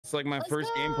It's like my first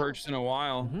game purchase in a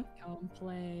while. Come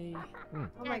play.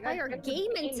 Oh my god, you're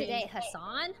gaming today,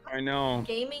 Hasan. I know.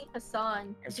 Gaming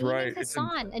Hasan. That's Gaming right.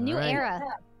 Hasan, a new era.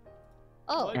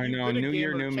 Oh. I know. New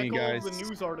year, new me, guys. Check all the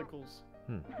news articles.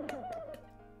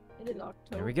 It is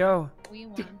October. Here we go. We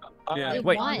won. Yeah.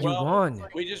 Wait, you Well, won.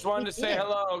 We just wanted to say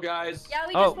hello, guys. Yeah,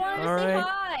 we just wanted to say alright.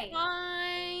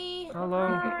 hi. Bye.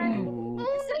 Hello.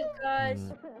 Listen,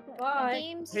 guys. Bye.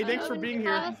 Games. Hey, thanks for being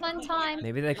here. Have a fun time.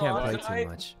 Maybe they can't play too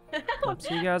much.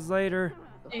 See you guys later.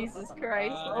 Jesus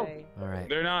Christ. All right.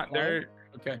 They're not. They're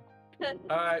Okay.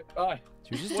 All right. Bye.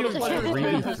 Should we just do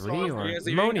 3v3 or You guys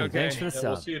leaving? Moni? Okay. Thanks for the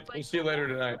Yeah, sub. we'll see you later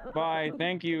tonight. Bye.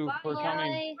 Thank you for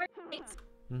coming. Thanks.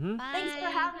 Mm-hmm. Thanks for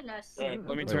having us. All right, let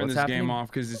me Wait, turn what's this game happening? off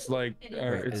because it's like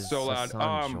it's Is so loud.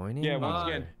 Hasan joining? Yeah. Once Bye.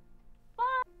 again.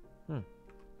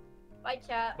 Bye,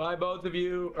 chat. Bye, both of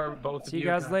you, or both of See you. you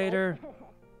guys later.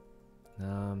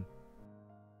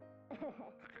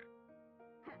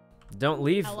 Don't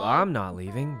leave. Hello? I'm not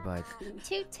leaving, but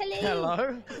Tootally.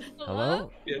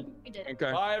 hello. Yeah. We did it.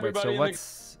 Okay. Bye, Wait, everybody. so in the-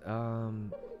 what's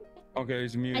Okay.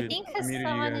 He's muted. I think I muted you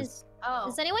Hasan guys. is. Oh.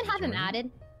 Does anyone have him Joining?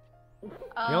 added?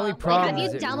 the only Have problem you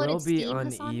is it downloaded will be Steam,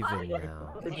 Hasan? uneven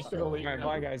now. We're just gonna leave. All right.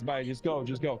 Bye, guys. Bye. Just go.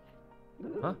 Just go.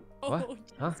 Huh? What?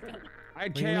 Huh? I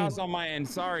had do you chaos mean? on my end.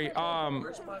 Sorry.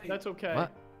 Where's my? That's okay.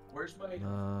 What? Where's my?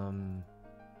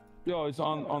 Yo, it's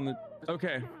on the.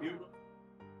 Okay.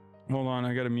 Hold on.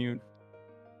 I gotta mute.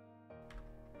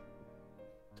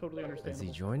 Totally Is understandable.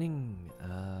 he joining?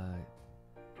 I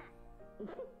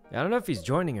don't know if he's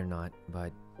joining or not,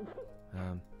 but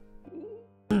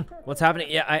what's happening?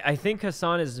 Yeah, I think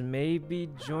Hasan is maybe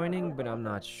joining, but I'm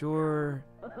not sure.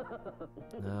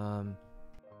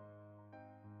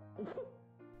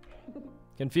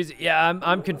 Confused. Yeah,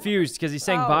 I'm confused because he's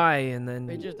saying bye and then.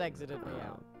 They just exited me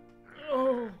out.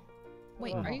 Oh.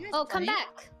 Wait, are you guys Oh, come playing?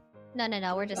 back.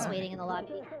 No. We're just waiting in the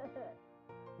lobby.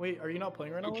 Wait, are you not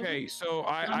playing right now? Okay. So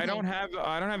I don't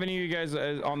have any of you guys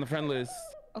on the friend list.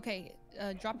 Okay,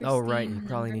 drop your Oh Steam right, you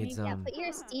probably number need me. some. Yeah, put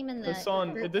your Steam in the.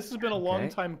 Hasan, group. this has been a long Okay.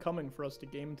 time coming for us to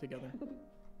game together.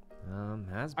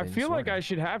 Has I been. feel like sorta. I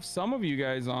should have some of you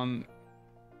guys on.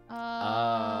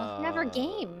 Never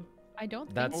game. I don't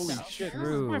think That's Holy so. shit!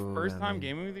 true. This is my first I time mean-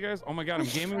 gaming with you guys. Oh my god, I'm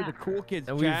gaming with the cool kids.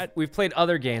 And Chat. we've played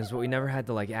other games, but we never had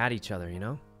to like add each other, you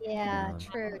know? Yeah,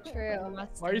 true.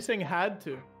 Why are you saying had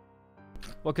to?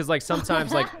 Well, because like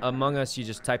sometimes like Among Us, you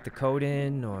just type the code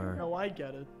in, or No, I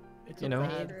get it. It's You know.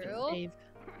 okay.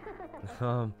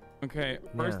 Dave. Okay,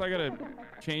 first I gotta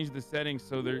change the settings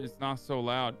so it's not so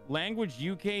loud. Language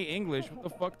UK English. What the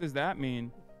fuck does that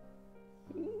mean?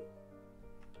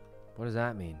 What does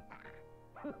that mean?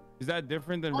 Is that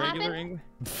different than What regular happened?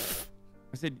 English?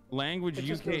 I said language It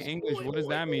just UK goes, English. What does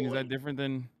that mean? Is that different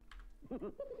than?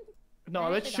 No, I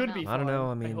that actually should don't be know. I don't know. I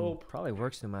fine, mean, hope. probably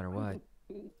works no matter what.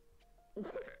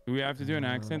 Do we have to do an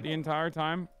accent the entire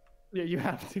time? Yeah, you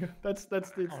have to. That's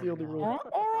the only rule.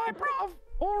 All right, bruv.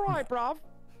 All right, bruv.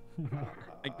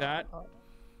 Like that?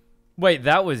 Wait,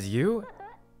 that was you?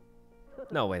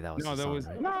 No way, that was. No, that Hasan, was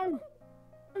right? no.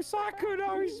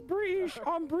 Sykkuno, he's British.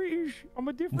 I'm British. I'm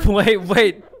a different.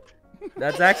 Wait.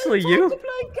 That's actually you?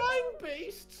 Play gang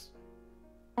beasts.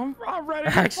 I'm ready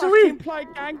to Actually? fucking play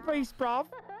gang beast, bruv.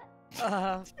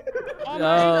 I'm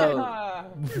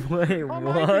Wait, I'm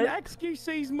what?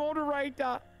 XQC's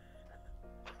moderator.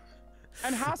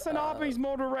 And HasanAbi's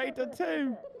moderator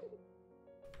too.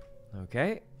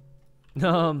 Okay.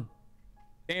 Damn,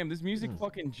 this music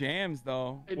fucking jams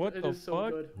though. What It the is so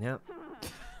fuck? good. Yeah.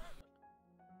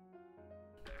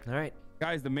 All right.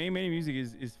 Guys, the main music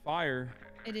is fire.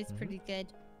 It is pretty good.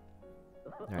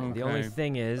 All right. The only Okay.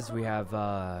 thing is we have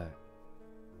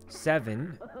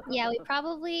 7. Yeah, we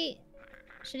probably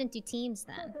shouldn't do teams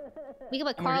then. We could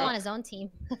put Oh my Carl God. on his own team.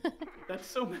 That's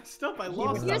so messed up. I He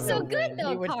lost. would You're that so one. good though,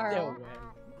 He would Carl. still win.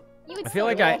 You would I feel still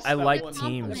like win. I like one.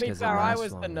 teams To be because it fair, I lasts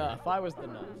was the longer. nuff. I was the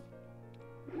nuff.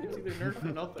 It's either nerf or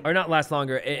nothing. Or not last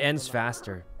longer. It ends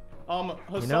faster.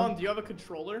 Hasan, know? do you have a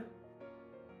controller?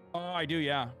 Oh, I do,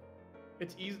 yeah.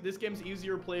 It's easy. This game's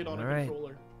easier played on a Alright.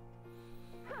 controller.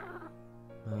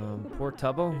 Poor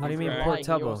Tubbo? What do you mean, Okay. poor He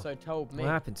Tubbo? also told me.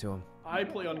 What happened to him? I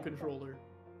play on controller.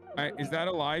 Is that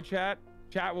a lie, chat?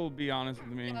 Chat will be honest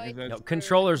with me. Is that- No,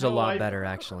 controller's a No, lot I- better,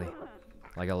 actually.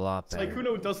 Like a lot better.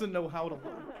 Sykkuno doesn't know how to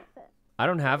lie. I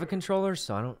don't have a controller,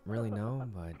 so I don't really know,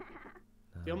 but...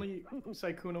 The only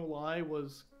Sykkuno lie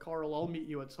was, Carl, I'll meet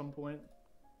you at some point.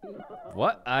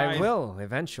 What? I Guys. will,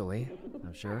 eventually.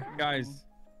 I'm sure. Guys,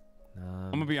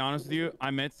 I'm gonna be honest with you. I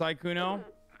met Sykkuno,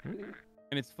 and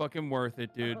it's fucking worth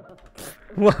it, dude.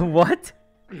 What?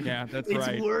 Yeah, that's It's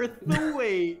right. worth the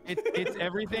wait. It's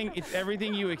everything. It's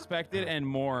everything you expected and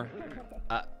more.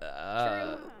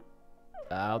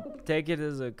 I'll take it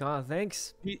as a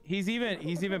thanks. He's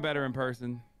even better in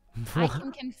person. I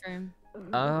can confirm.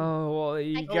 Oh, well,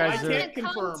 you I guys can't come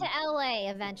confirm. to LA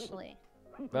eventually.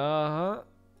 Uh-huh.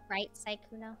 Right,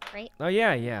 Sykkuno? Right? Oh,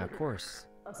 yeah, of course.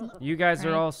 You guys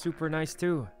are all super nice,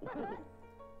 too.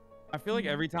 I feel like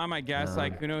every time I gas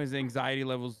Sykkuno, his anxiety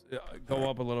levels go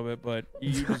up a little bit, but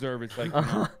you deserve it,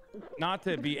 Sykkuno. Not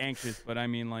to be anxious, but I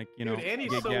mean, like, you know, Dude,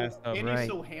 Andy's get gassed up. Andy's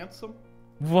so handsome.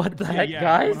 What the heck, Yeah,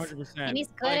 guys? 100%. And he's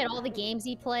good at all the games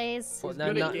he plays. He's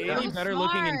good at games. He's better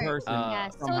looking in person. Yeah,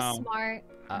 somehow. so smart.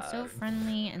 I'm so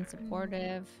friendly and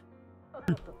supportive.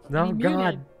 No, Be God.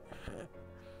 muted.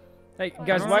 Hey,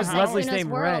 guys, why is This Leslie's Sykkuno's name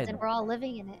world, red? and we're all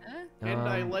living in it. And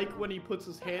I like when he puts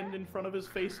his hand in front of his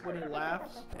face when he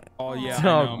laughs. Oh yeah. Oh,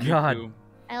 I know, me God. too.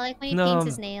 I like when he paints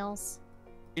his nails.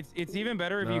 It's even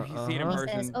better if you see it in He person.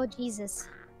 says, "Oh Jesus."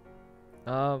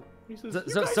 He says, So-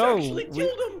 "You so- guys so actually we-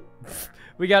 killed him."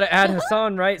 We gotta add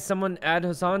Hasan, right? Someone add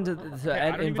Hasan to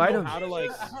I don't invite even him. know how to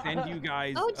like send you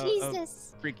guys. Oh a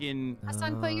Jesus. freaking.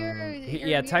 Hasan, put your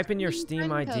Yeah, type in your Steam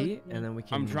friend ID, code. and then we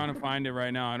can. I'm trying to find it right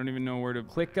now. I don't even know where to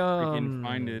click freaking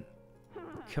find it.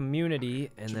 community,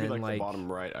 and Should then be like the like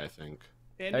bottom right, I think.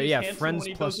 Andy's yeah, handsome friends when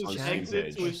he plus does his chat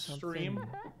exit to or his stream.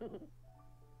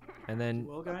 and then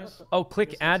Well, guys. oh,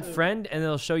 click This add is it. friend, and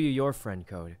it'll show you your friend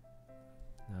code.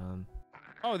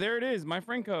 Oh, there it is. My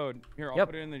friend code. Here, I'll Yep.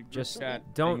 put it in the group Just chat.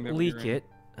 don't thing that leak we're in. it.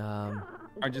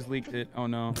 I just leaked it. Oh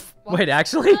no. Wait,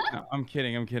 actually? No, I'm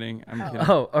kidding. I'm kidding.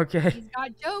 Oh, okay. He's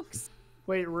got jokes.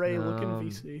 Wait, Ray, look in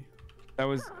VC. That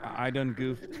was I done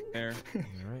goofed there. All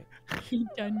right. He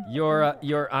done.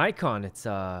 Your icon, it's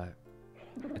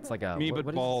like a Me what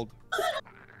but is- bald.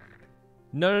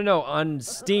 No. On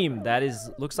Steam, that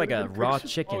looks like a raw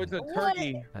chicken. Oh, it's a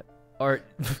turkey. Or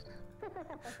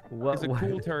what? It's a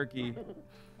cool turkey.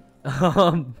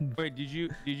 Wait, did you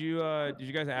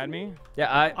guys add me?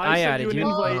 Yeah, I sent added you you.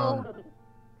 an invite. All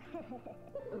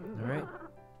right.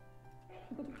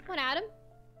 What, Adam?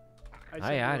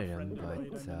 I added him,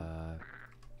 but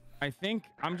I think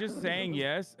I'm just saying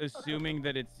yes, assuming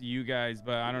that it's you guys,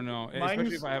 but I don't know.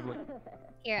 Especially if I have like.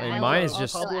 Here, I mean, I mine will is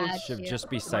just also add should you. just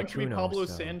be Reminds me of Sykkuno. Pablo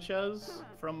so. Sanchez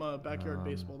from Backyard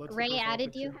Baseball. That's the Ray profile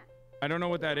added picture. you. I don't know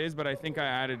what that is, but I think I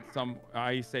added some.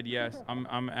 I said yes.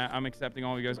 I'm accepting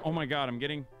all of you guys. Oh my God, I'm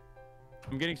getting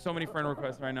so many friend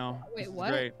requests right now. Wait, This is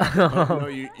what? Great. No,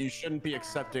 you shouldn't be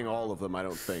accepting all of them, I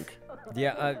don't think.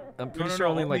 Yeah, I'm pretty no, sure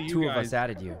only only like you 2 of us guys.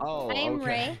 added you. Oh, I am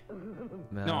okay. Ray.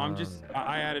 No, I'm just.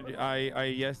 I added.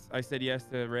 I said yes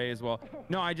to Ray as well.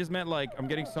 No, I just meant like I'm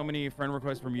getting so many friend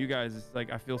requests from you guys. It's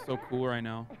like I feel so cool right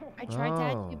now. I tried to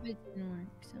add Oh. you, but it didn't work.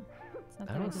 So it's not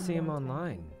I that don't didn't see him work.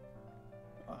 online.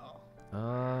 Well.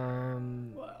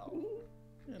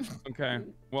 Okay.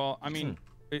 Well, I mean,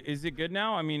 is it good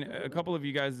now? I mean, a couple of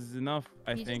you guys is enough,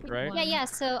 I You just think, need right? one. Yeah.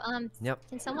 So Yep.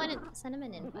 can someone send him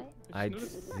an invite? I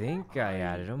think I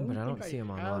added him, but I don't see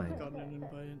him online.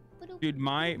 Dude,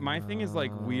 my thing is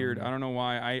like weird. I don't know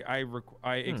why.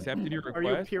 I accepted your request. Are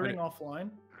you but appearing it- offline?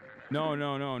 No,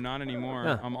 not anymore.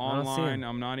 Huh, I'm I don't see online. him.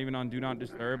 I'm not even on Do Not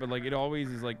Disturb, but like it always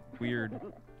is like weird.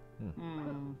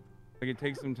 Hmm. Like it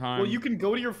takes some time. Well, you can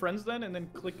go to your friends then, and then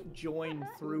click join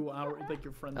through our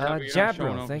your friends. Yeah, but you're not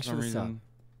showing Jabro, up thanks for some the sub. reason.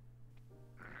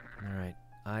 All right.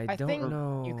 I don't think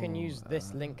know. you can use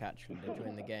this link actually to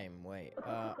join the game. Wait,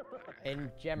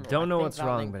 in general. Don't I know think what's that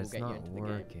wrong, link but will it's get you not into the game.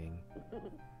 working.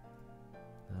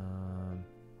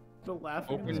 The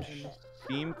laughing. Open is-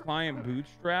 Steam client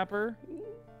bootstrapper.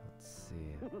 Let's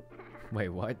see. Wait,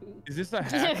 what? Is this a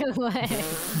hack? Did What? you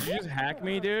just hack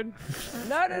me, dude?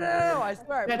 No, I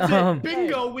swear. That's Um, it.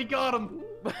 Bingo, we got him.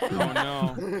 Oh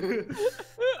no.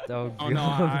 Oh, Oh no,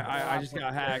 God. I just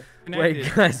got hacked. Wait,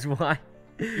 Connected. guys, why?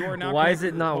 You are now Why is connected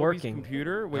it to not Toby's working?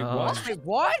 Computer? Wait, Oh. what? Wait,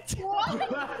 what?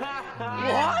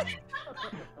 What?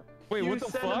 Wait, You what the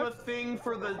sent him a fuck? thing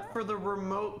for the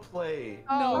remote play.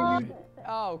 Oh,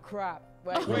 oh crap.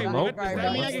 Wait, Wait, Remote what? Does play?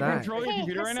 that mean I What's can that? control your Hey,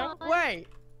 computer right now? Hasan. Wait,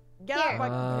 get out Here. my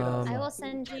computer. I will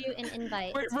send you an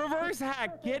invite. Wait, reverse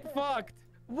hack. Get fucked.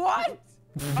 What?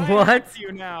 I What? hacked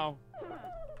you now.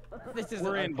 This is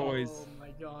We're in, boys. Oh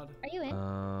my god. Are you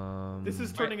in? This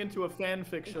is turning into a fan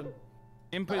fiction.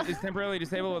 Input is temporarily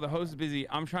disabled while the host is busy.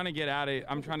 I'm trying to get out of it.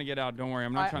 I'm trying to get out. Don't worry.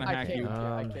 I'm not trying to hack you.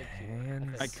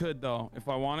 hands. I could though. If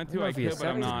I wanted to, know I if he could, but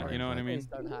I'm accepted not. my You know what I mean? Please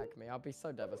don't hack me. I'll be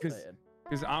so devastated.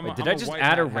 Because I'm. Wait, did I'm I a just white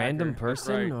add a hat random hacker. That's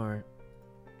person right. or?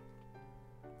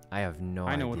 I have no I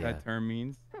idea. know what that term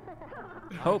means.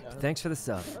 Hope, thanks for the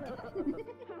sub.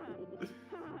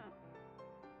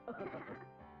 All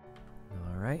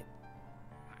right.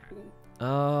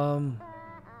 I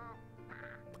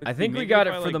Let's see, think we maybe got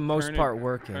if it I, for like, the most turn part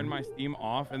working. Turn my Steam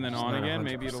off and then Just on not again.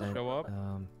 Maybe it'll 100%. show up.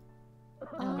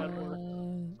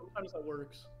 sometimes that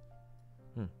works.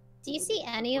 Do you see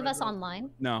any of us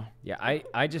online? No. Yeah,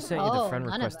 I just sent you the Oh, friend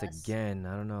none of request us. again.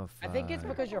 I don't know if. I think it's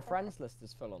because your friends list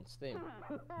is full on Steam.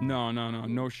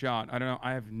 No shot. I don't know.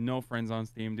 I have no friends on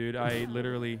Steam, dude. I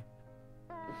literally,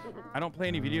 I don't play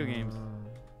any video games.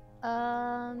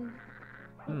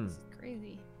 This is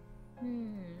crazy.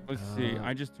 Let's see.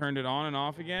 I just turned it on and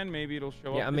off again. Maybe it'll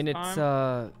show up. Yeah, I mean this it's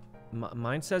time.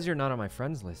 mine says you're not on my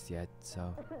friends list yet,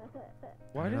 so.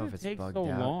 Why I don't know did if it it's take bugged so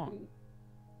out. long?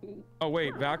 Oh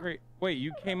wait, Valkyrie. Wait,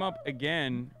 you came up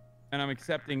again, and I'm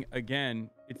accepting again.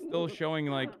 It's still showing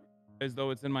like as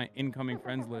though it's in my incoming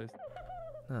friends list.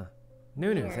 Huh.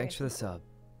 Nunu, Weird. thanks for the sub.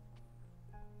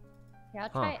 Here, I'll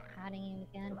try adding you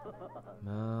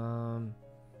again.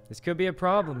 This could be a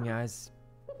problem, guys.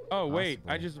 Oh wait,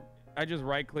 Possibly. I just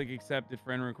right-click accepted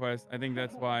friend request. I think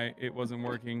that's why it wasn't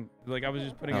working. Like I was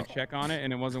just putting a check on it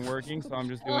and it wasn't working, so I'm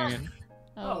just doing it.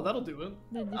 Oh, that'll do it.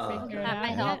 Did you figure it That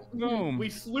might out? help. Boom. We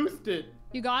sleuthed it.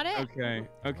 You got it?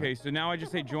 Okay. So now I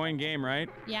just say join game, right?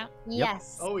 Yeah.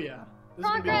 Yes. Oh yeah. This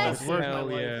is gonna be the Progress. best work of my Hell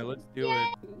life. yeah, let's do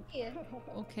it.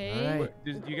 Okay. All right. What,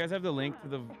 do you guys have the link to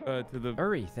the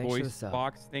Uri, thanks for the voice sub.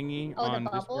 box thingy Oh, the on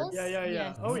Discord? bubbles? Yeah.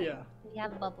 Yes. Oh yeah. We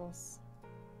have bubbles.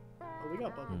 Oh, we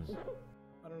got bubbles.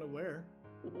 I don't know where.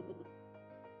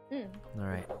 All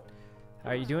right. How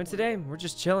are you doing today? We're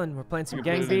just chilling. We're playing some You put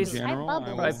Gang it in Beasts. general, I I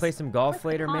bubbles. Probably play some golf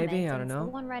Click the later, maybe. comment, I don't and it's know.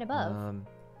 the one right above.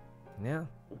 Yeah.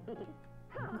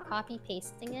 I'm copy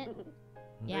pasting it.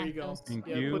 Yeah. There you go. those- Thank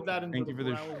Yeah, you. put that into Thank the you for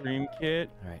the browser. stream kit.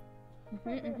 All right.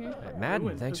 Mm-hmm. All right, Madden,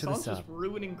 Ruined. thanks for the Hassan's sub. just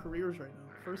ruining careers right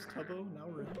now. First Tubbo, now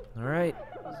we're in. All right.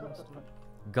 This is messed up.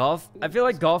 Golf. I feel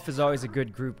like golf is always a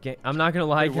good group game. I'm not gonna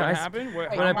lie, Wait, what guys. happened?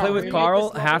 What, When I how- play how- with we Carl,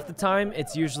 make this half level? the time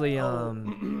it's usually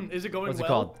Is it going what's it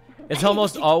well? called? It's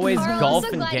almost always Carl, I'm golf so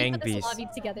and glad you Gang put this Beasts. lobby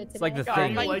together today. It's like the God,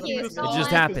 thing. you like Thank you this so It lobby?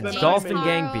 just much. happens. Then Golf I and make-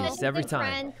 Gang Carl, Beasts every good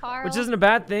time. friend, Carl. Which isn't a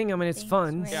bad thing. I mean, it's Thanks,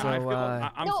 fun. Ray. Yeah, So I feel,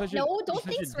 I'm No, such a, no, I'm don't such a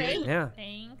thanks, dick. Ray. yeah.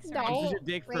 Thanks. No. I'm such a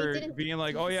dick Ray for didn't being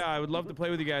like, oh choose. yeah, I would love to play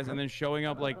with you guys, and then showing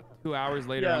up like 2 hours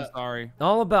later. Yeah. I'm sorry.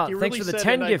 All about. He Thanks really for the said,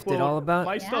 10 and I gifted. quote, All about.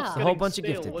 "My Yeah. stuff's A whole getting bunch of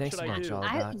stale, gifted. what Thanks should so I much. do?" All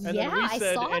I, about. And yeah, then we I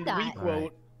said, saw and that. we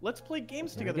quote, let's play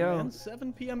games There we together, go. man.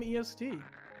 7 p.m. EST.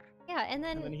 Yeah, and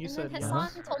then, then he and said then yes.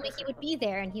 Hassan told me he would be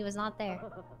there, and he was not there.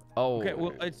 Oh. Okay,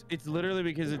 well, it's literally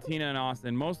because of Tina and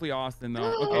Austin. Mostly Austin though.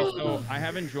 Okay, so I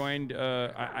haven't joined.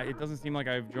 It doesn't seem like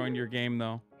I've joined your game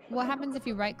though. What happens if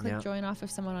you right-click Yeah. join off of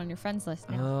someone on your friends list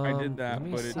now? I did that, Let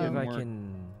me but see it if didn't I work.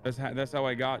 can. That's how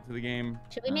I got to the game.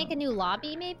 Should we make a new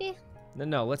lobby, maybe?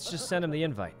 No. Let's just send him the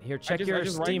invite. Here, check I your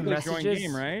just Steam right-click join messages.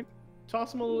 game, right?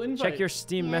 Toss him a little invite. Check your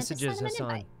Steam Yeah, just messages, send him an Hassan.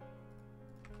 invite.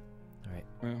 All right.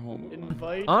 Wait, hold on.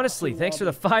 Invite Honestly, to thanks for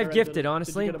the lobby. 5 Or gifted, did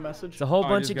honestly. you get a message? It's a whole Oh, I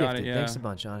bunch just of got it, gifted. yeah. Thanks a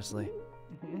bunch, honestly.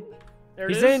 There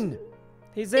it He's is. in.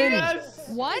 He's in. Yes.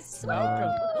 What?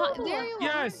 Um, There you are.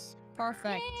 Yes.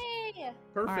 Perfect. Yay!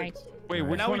 Perfect. Alright. Wait, Alright.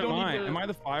 which Now we one am don't need I? to- Am I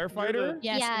the firefighter? You're the-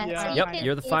 Yes. Yeah, Yeah. so you Yep, can,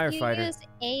 you're the firefighter. If you use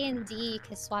A and D, you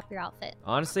can swap your outfit.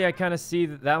 Honestly, I kind of see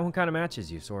that one kind of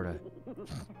matches you, sort of.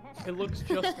 It looks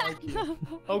just like you.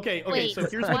 Okay, Wait, so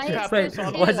here's why what is happened. there So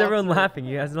I'll two? Why is talk everyone through it. laughing?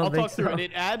 You guys don't I'll think talk through so? it.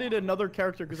 It added another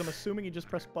character because I'm assuming you just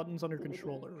press buttons on your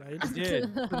controller, right? I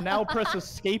did. So now press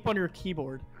escape on your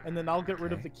keyboard, and then I'll get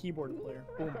rid of the keyboard player.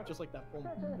 Boom, just like that. Boom.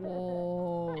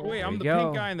 Whoa. Wait, There I'm you the go.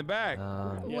 pink guy in the back.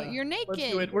 What, you're naked. Let's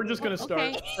do it. We're just gonna start.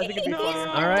 Okay. I think it'd be funnier.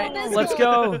 All right, let's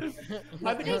go.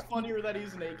 I think it's funnier that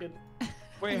he's naked.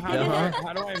 Wait, how do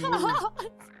I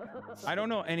move? I don't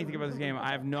know anything about this game.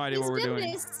 I have no idea what we're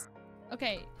doing.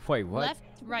 Okay. Wait, what? Left,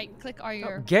 right, click are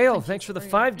your. Gail, countries thanks for the your-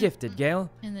 5 gifted, Gail.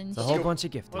 And then It's a whole shoot. bunch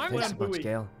of gifted. Let's Thanks play a bunch, Buoy.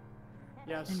 Gail.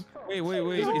 Yes. Wait. Is it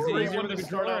Wait, easier what with the did we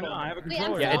start controller? on? No, I have a Wait, I'm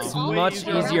controller. Yeah, it's Oh, way much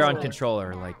easier easier on on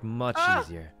controller, like much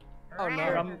easier. Oh no,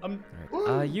 I'm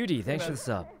All right. Yudi, thanks for the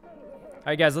sub. All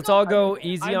right, guys, let's all go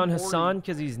easy I'm on boring. Hassan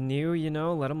because he's new. You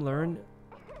know, let him learn.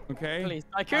 Okay. Please.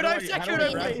 How do I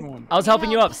grab one? I was helping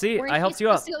you up. See, Weren't I helped you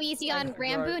up. supposed to go easy on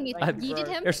Rambo and you I- yeeted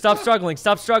him? Here, stop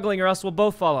struggling, or else we'll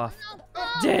both fall off.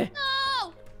 Duh.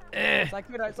 Eh.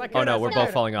 Oh no, we're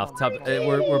both falling off.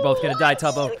 We're both gonna die,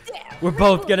 Tubbo. We're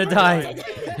both gonna die.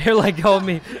 Here, let go of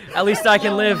me. At least I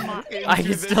can live. I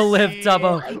can still live,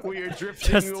 Tubbo. We are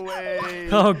drifting Just- away.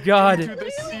 Oh God. Into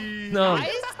the sea. No.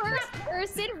 First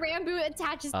person Rambo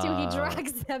attaches to, he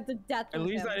drags them to death. At with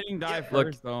least him. I didn't die Look,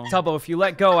 first, though. Tubbo, if you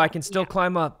let go, I can still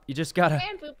climb up. You just gotta.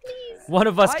 Rambo, please. One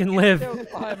of us can live.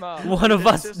 One of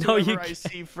us. It's just No, you whoever I can't.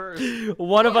 see first.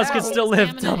 One of us can still live,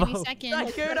 Stamina any Tubbo.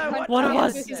 second. One of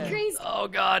us. He's crazy. Oh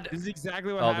God. This is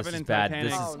exactly what Oh, happened this is in bad.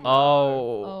 Titanic. This is.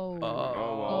 Oh.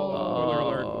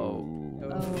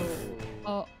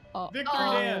 Oh. Victory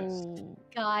dance.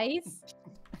 Guys.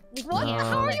 What?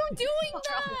 How are No. you doing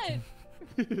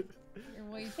that? You're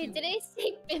way Wait, did I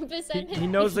say Bimbus? He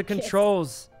knows the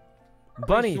controls.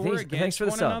 Bunny, So we're thanks for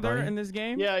the against sub, one another Bunny. in this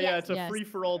game? Yeah, Yes, it's a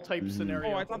free-for-all type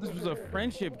scenario. Oh, I thought this was a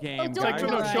friendship game. Oh, don't guys.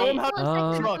 kill him. Show him how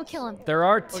Don't kill him. There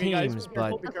are Okay, guys, teams, be but...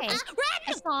 careful, be Okay, careful.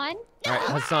 Hasan. All right,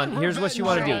 Hassan, here's what you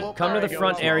want to do. Come to the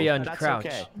front area and crouch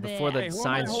before Hey, the who am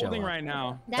I signs show holding up. right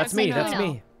now? That's me, that's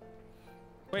me.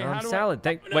 Wait, how do Salad.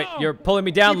 I... Wait, you're pulling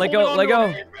me down. Let go, let go.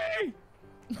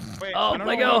 Wait, Oh, I don't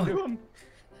let know what go. I'm doing.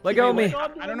 Let go of me.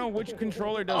 I don't know which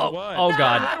controller does what. Oh,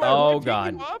 God. Oh,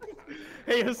 God.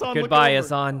 Hey, Hasan, Goodbye, look over.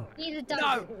 Hassan. You need a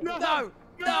duck.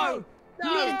 No. You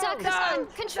need a duck, Hasan.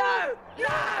 Control.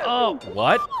 Oh,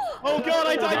 what? Oh god,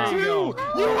 I died There you too!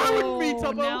 You ruined me, Oh,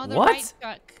 Tubbo! now the What? right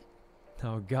truck.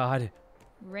 Oh, God.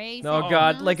 Ray No, said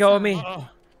God. no, Let go of me. son.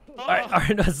 All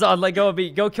right, Hassan, let go of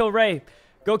me. Go kill Ray.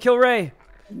 Go kill Ray.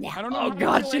 I don't know Oh, how to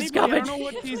God, kill she's anybody. coming. I don't know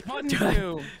what these buttons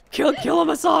do. Kill him,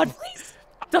 Hassan.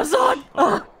 Hassan.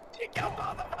 Oh.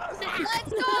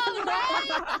 Let's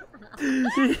go,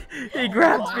 He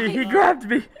grabbed me. He grabbed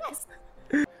me.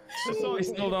 So, I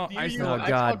still don't- do you I use still- an Oh,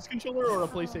 God. Xbox controller or a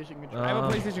PlayStation controller? I have a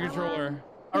PlayStation controller.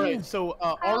 Alright, so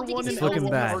R1 and looking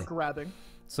L1 bad. are grabbing.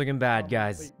 It's looking bad,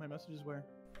 guys. Wait, my message is where?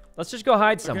 Let's just go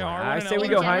hide somewhere. R1 I and say we L1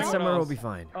 go are hide down. somewhere. We'll be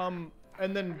fine.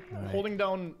 And then holding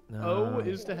down O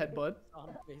is to headbutt.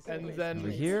 And Over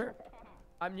then here.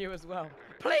 I'm new as well.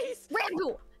 Please!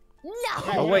 Rambo. No.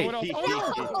 Oh, wait. What else?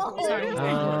 Oh, no. Sorry,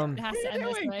 Oh. it has to end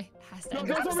this way. Has to end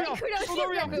No, this don't way. worry. Sykkuno, Don't shoot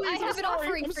worry, Rambo. I please, have I'm an sorry,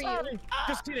 offering I'm for you. sorry.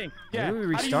 Just kidding. Yeah. Maybe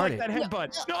we How do you restart like it. that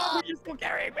headbutt? No, you're still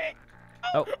carrying me.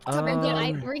 Oh, Rambo,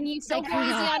 I bring you Don't go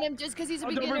easy Sykkuno. on him just because he's a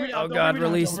Don't bring me beginner. down, Oh, don't God, bring me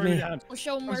down, release don't bring me. down. We'll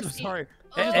show him I'm so mercy. sorry.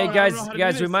 Hey, I'm hey, sorry, I guys, don't know how to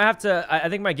guys, do we this. might have to. I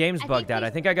think my game's I bugged think out. we- I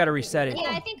think I gotta reset it. Yeah,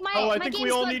 I think my Oh, I my think we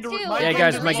game's all bugged need to- too. my Yeah, game's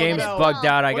guys, bugged my out. game's What bugged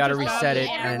out. I just gotta happened? reset it.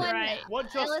 Everyone, And Right. What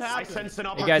just let's- I happened? sense an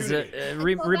hey, guys, opportunity.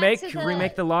 Go back remake to the-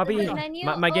 remake the lobby. the menu?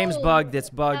 My game's Oh, bugged. It's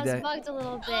bugged. That's bugged a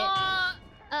little bit. Ah,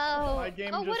 Oh, My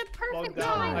game oh, what just a perfect bugged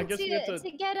out. I time guess we have to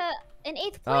to- get an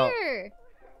 8th Oh. player.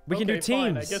 We can do Okay, fine.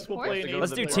 I teams. guess we'll play an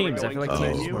Let's do eighth teams. I player. feel like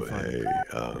teams is Oh, more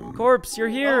fun. hey, Corpse, you're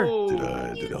here. Oh.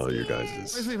 did all your guys'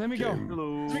 Fuslie, let me go. game-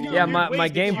 Let me go. Yeah, Here. my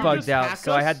Wait, game did you bugged just out, hack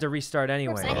so I us? had to restart I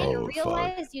anyway. didn't Oh, fuck.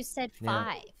 realize you said Yeah.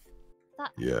 5.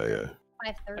 Thought Yeah.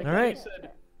 5:30. All right.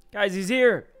 Guys, he's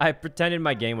here. I pretended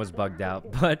my game was bugged out,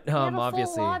 but We have a full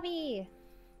obviously. lobby.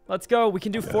 Let's go. We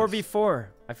can do Yes. 4v4.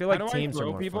 I feel How like do I teams are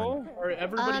throw more people? fun. Alright,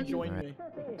 everybody Um, join Alright.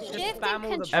 me. Shift spam and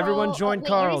all the- control. Everyone join wait,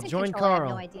 Carl, you're using join control, I have Carl.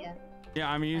 no idea. Yeah,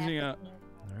 I'm using a.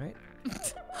 All right.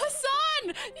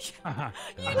 Hassan!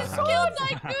 You just killed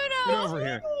Get Sykkuno! over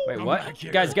here. Wait, Come what? back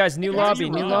here. Guys, new Guys, lobby,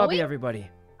 you new know lobby, it? everybody.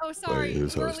 Oh, sorry.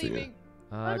 who's We're hosting it? leaving.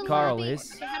 the Carl lobby.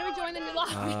 is. Okay, how do we join the new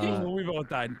lobby? Oh, we both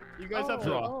died. You guys have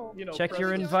to, Oh. you know, Check press your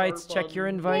the invites, start check your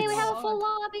button. invites. Hey, we have a full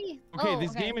lobby. Okay, Oh,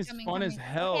 this okay, game is coming, fun as coming.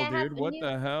 hell, Okay, I have dude. the What new-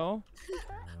 the hell?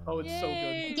 Oh, it's so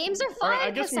Yay. good. Games are fun, Alright,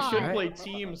 I guess we Hassan. should play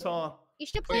teams, huh? You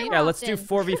should play more Yeah, let's do often.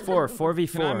 4v4, Can I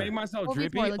 4v4. make myself 4v4,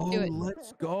 drippy? let's do it.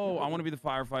 Let's go. I want to be the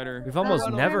firefighter. We've almost Oh,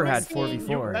 never had interesting.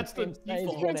 4v4. That's the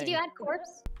default. Did you add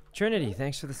corpse? Trinity,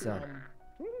 thanks for the sub.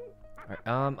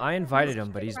 Alright, I invited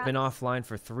him, but he's been offline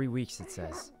for 3 weeks, it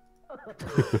says.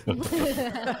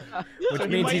 Which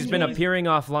means he's been appearing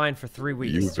offline for 3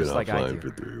 weeks, You've been just like I offline do.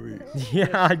 for 3 weeks. Yeah,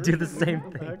 I do the same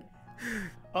thing.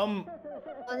 Oh,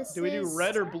 this Do we do is-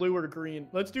 red or blue or green?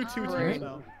 Let's do two Alright. teams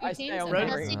now. I Two stay teams on and red.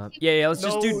 let's see- Yeah, let's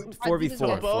just do No.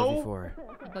 4v4, Tubbo? 4v4.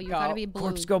 But you gotta be blue.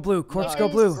 Corpse go blue, corpse Yes. go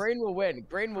blue. Green will win.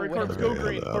 Green will Alright, win. corpse go Yeah,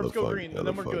 green. how Corpse the go fuck- green, how and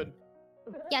then the we're fuck- good.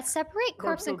 Yeah, separate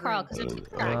corpse and Carl because you're too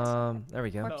distracted. There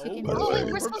we go. No. Oh, wait, By the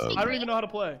way, we're supposed to be I don't green? even know how to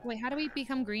play. Wait, how do we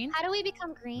become green? How do we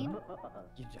become green?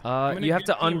 I'm gonna You have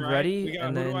get to a team, right? unready We got-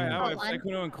 and who do I then. have? I have Oh, I'm-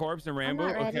 Sykkuno and Corpse and I'm Rambo.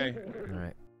 not ready. Okay.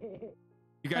 Alright.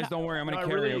 You guys don't worry. I'm gonna I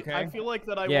carry. really, Okay. I feel like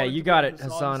that I Yeah, wanted you to got be it,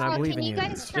 Hassan's Hassan, I Oh, believe can in you you.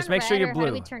 guys turn Just make sure red, you're or how do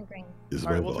blue. we turn green? Is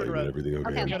Alright, my we'll turn volume red. and everything okay?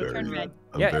 Okay, I'm we'll very, turn red.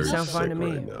 I'm Yeah, you very sound fine sick to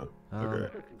me. right now.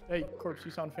 Okay. Hey, corpse,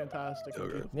 you sound fantastic.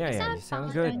 Okay. Yeah, you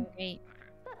sound good. Great.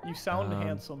 You sound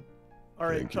handsome. All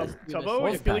right, Thank you. Tubbo,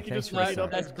 I feel like you Thanks just for the read sub.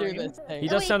 up Let's as do green. this thing. He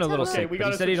Oh, does wait, sound a little Tubbo. Okay, sick, we but he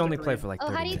gotta said he'd switch to only play green. for like Oh,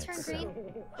 30 how do you minutes. turn so.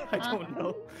 green? I don't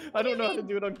know. I don't know how to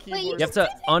do it on keyboard. You have to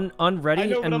unready,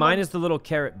 know, but and I'm mine on- is the little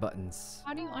carrot buttons.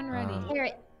 How do you unready?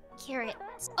 Carrot.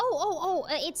 Oh,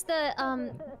 it's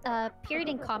the period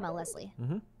and comma, Leslie.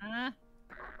 Ah.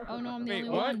 Oh no, I'm the Wait, only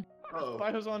what? one.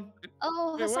 Bye, Hassan.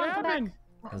 Oh, Wait, what Hassan, come back. happened?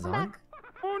 Come Hassan? back.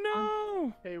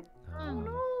 Oh Hey, Oh.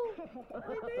 no.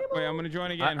 Wait, I'm gonna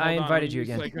join again. I Hold on, invited let me you use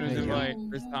again. Sykkuno's There you go.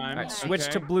 invite this time. Alright, switch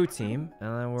Okay. to blue team,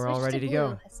 and then we're all Switch ready to go.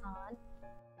 blue, Hassan.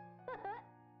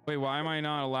 Wait, why am I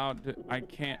not allowed to? I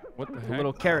can't. What the The heck?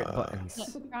 little carrot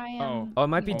buttons. Try Oh. Oh, it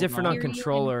might be Hold different on on. period and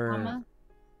controller. comma.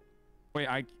 Wait,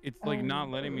 it's like not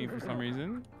letting me for some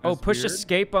reason. Oh, That's push weird.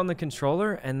 escape on the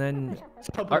controller and then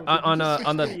Tubbo, or, did you on just switch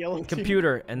on to the yellow team?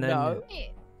 computer and then. No.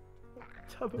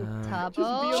 Tubbo. Tubbo. Just be Chill,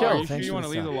 Are alone. you sure thanks you for want to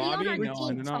the leave the sub. lobby? Leave No,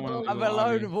 I do not want to leave I'm the a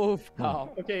lobby. lone wolf. Oh.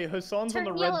 Okay, Hassan's on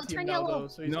Turn the yellow, red team turn now, yellow. though,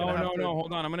 so he's No, gonna have no, to... no.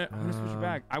 Hold on. I'm gonna switch it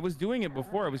back. I was doing it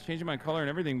before. I was changing my color and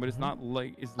everything, but it's not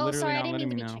like it's Oh, literally sorry, I not didn't letting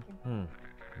mean me to be now. chicken.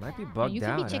 Might be Yeah, bugged you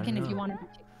out. could be chicken I if don't you know. want to be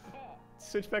chicken.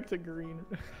 Switch back to green.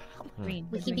 Green.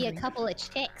 We could be a couple of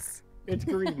chicks. It's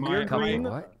green. My You're couple- green.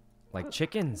 What? Like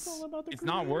chickens? All about the It's green.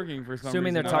 not working for some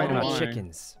Assuming reason. they're I talking don't know about why.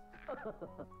 chickens.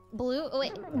 Blue? Oh,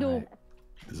 wait, no. Alright.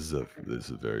 This is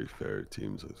a very fair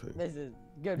teams, I think. This is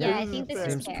good. Yeah, I This think is this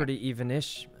is Seems fair. pretty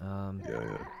even-ish. Yeah,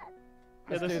 yeah.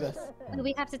 Let's do this. Do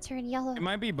we have to turn yellow? It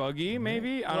might be buggy,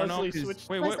 maybe. I don't know. Leslie, 'cause- switch-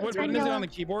 Wait, Leslie, what turn button is it yellow. on the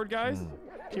keyboard, guys?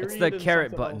 It's Period the and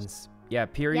carrot something else. buttons. Yeah,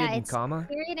 period Yeah, and it's comma.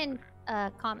 period and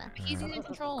comma. He's using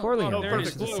control. Corleo, Oh, thanks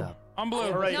perfect. for the Blue. sub. I'm blue.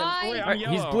 All right. Nice. Wait, I'm Alright,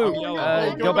 yellow. he's blue. I'm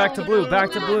yellow. Go back to blue.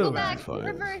 Back to Go blue. back. Fine,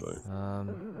 Reverse.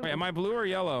 fine. Wait, am I blue or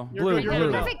yellow? You're Blue, good, you're blue.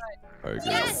 good now. Perfect. All right, guys.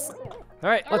 Yes. All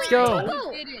right, let's wait, go.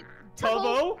 Tubbo. Did it.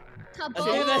 Tubbo,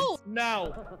 Tubbo. now.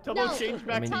 Tubbo, No. change I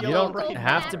back mean, to you yellow don't right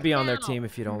have now. to be on their now. team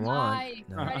if you don't want. Nice.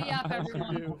 No. Ready up,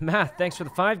 everyone. Math, thanks for the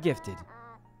 5 gifted.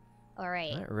 All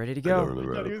right. All right, ready to I don't go.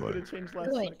 remember I how thought he to was play. gonna change last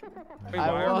Good. second. Wait,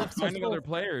 I why are we lost. finding other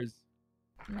players?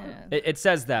 No. It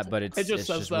says that, but it's It just it's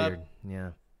says just that. weird. Yeah.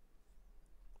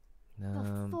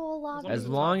 The full lobby. As it's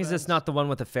long not as it's bad. not the one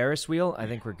with the Ferris wheel, I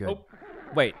think we're good. Oh.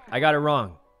 Wait, I got it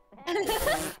wrong.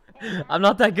 I'm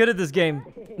not that good at this game.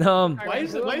 Why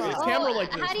is this Oh, camera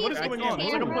like this? how do you What is fix going the on? It's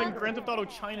like I'm camera? playing Grand Theft Auto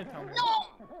Chinatown.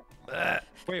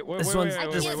 Wait, this one's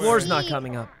wait, this wait, floor's wait. not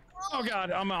coming up. Oh God,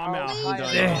 I'm out. I'm Oh,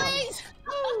 done. yeah. Guys.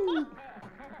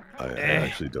 I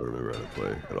actually don't remember how to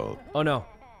play at all. Oh no.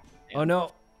 Oh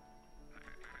no.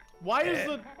 Why is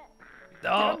the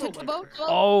Oh. To the boat.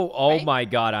 Oh Right? my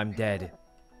God, I'm dead.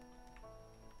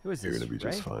 Who is You're this? gonna be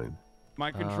just Ray? fine.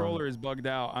 My controller is bugged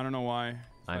out. I don't know why. It's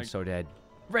I'm like, so dead.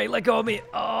 Ray, let go of me. some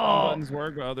Oh. buttons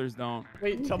work, but others don't.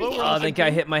 wait, Tubbo? Oh, I think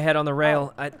I hit my head on the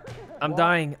rail. I'm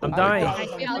dying. I'm dying. I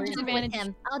feel I'll like jump with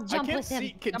him. I'll I jump can't with him.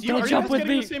 see. Can, Don't are you jump guys with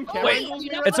getting me. The same camera Wait, angles you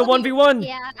here? know It's a what? 1v1.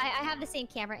 Yeah, I have the same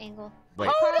camera angle. Wait.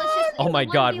 Carl, it's just- Oh it's my a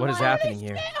God, what is 1v1. happening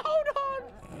here? Hold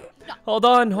on. Hold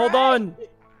on, hold on.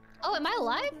 Oh, am I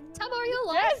alive? Tubbo, are you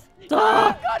alive?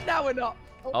 Ah. Oh God, now we're not.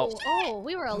 Oh,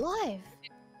 we were alive.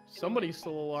 Somebody's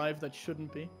still alive that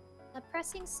shouldn't be.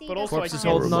 Pressing C. But doesn't also Corpse I is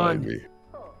can't holding on. Remind me.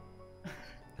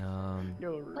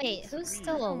 Yo, Wait, who's sweet.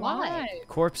 still alive?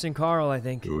 Corpse and Carl, I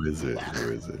think. Who is it?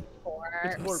 Who is it?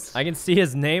 It's Corpse. I can see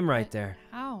his name right there.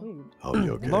 How? Oh,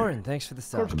 you okay? Lauren, thanks for the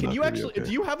sub. Corpse, I'm can not you gonna be actually? okay.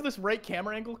 Do you have this right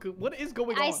camera angle? What is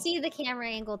going on? I see the camera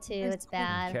angle too. It's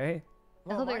bad. Okay.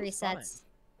 I hope it mine's fine. resets.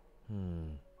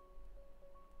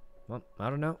 Well, I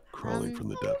don't know. Crawling from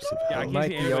the depths of Yeah, I hell. can't Might see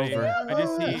be anybody. over. I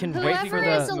just see. You can I wait see for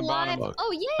Whoever the- is on the alive. bottom.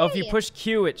 Oh, yay! Oh, if you push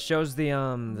Q, it shows the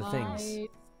things.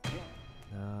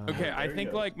 Okay, I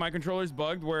think like my controller's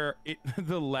bugged where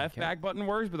the left Okay. back button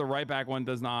works, but the right back one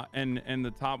does not, and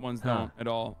the top ones Huh. don't at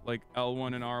all. Like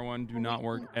L1 and R1 do not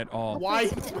work at all. Why?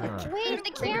 Huh. Wait,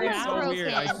 the camera's It's so broken.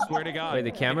 weird. I swear to God. Wait,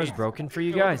 the camera's broken for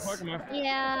you What the guys? fuck am I-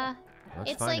 Yeah,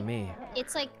 Looks it's fine like to me.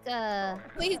 it's like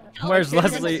Please. Where's can't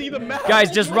even Leslie? see the map. Guys,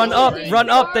 just run up, run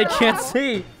up. They can't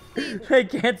see. They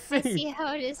can't I see see.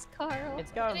 how it is, Carl. It's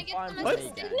going get fine some for What?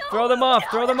 me. guys. Throw them off.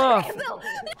 Throw them off. Rambo,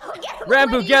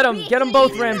 Rambo, get them. Get them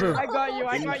both, Rambo. I got you.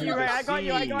 I got you. Ray. I got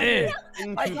you. I got you.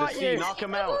 I got you. Knock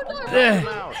him out. Eh.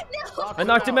 I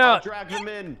knocked him out. Drag him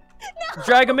in.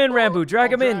 Drag him in, Rambo.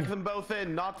 Drag him Drag in. them both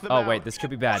in. Knock them Oh out. wait, this could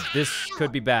be bad. This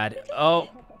could be bad. Oh,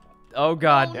 oh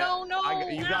God. No, no.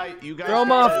 You guys. Throw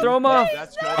 'em off, throw 'em off.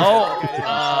 That's good.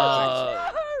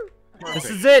 Oh, Okay, this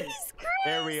is it.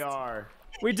 there we are.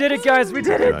 We did it, guys. We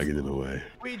did it. Dragging it away.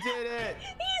 We did it.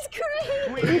 He's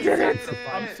great. We did it.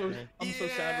 I'm so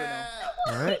sad right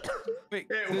All right. Wait,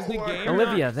 It does the worked. game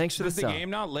Olivia, not, thanks for the does the sub.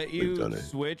 game not let We've you done it.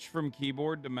 switch from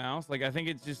keyboard to mouse? Like I think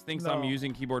it just thinks No. I'm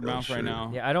using keyboard Oh, mouse right sure. now.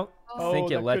 Yeah, I don't Oh, think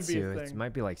that it could lets be a you. It thing.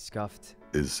 might be like scuffed.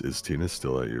 Is Tina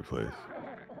still at your place?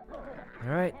 All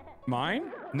right,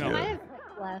 Mine? No. Yeah. I have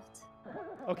left.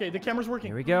 now. Okay, the camera's working.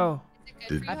 here we go.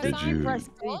 Did- I did think you you- press C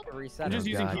to reset I'm it. just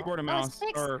using God. keyboard and Oh, it's mouse,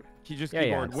 fixed. or just Yeah, yeah,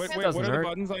 keyboard. it's- Wait, it what doesn't are the hurt.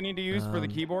 buttons I need to use for the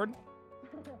keyboard?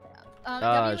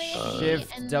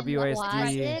 Shift, and then WASD.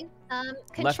 Blasted.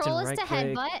 Left Control and is right to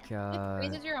headbutt.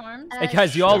 click. Raises your arms. Hey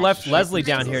guys, you all left shift Leslie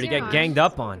down here to raises get your ganged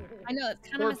arms. up on. I know it's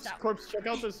kind of messed up. Corpse, check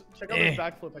out this Eh.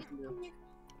 backflip I can do.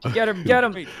 Get him, get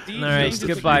him. Wait, All right, changes the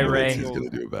goodbye, camera Ray. He's angle. gonna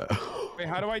do it back. Wait,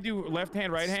 how do I do left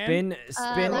hand, right hand? Spin,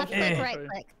 spin. Left click, eh. right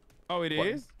click. Oh, it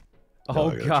is? Oh No,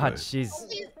 I gotta God, try. she's.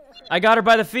 I got her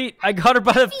by the feet. I got her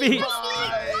by the feet.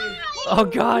 Oh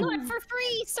God. Want for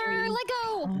free, sir. Let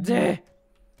go.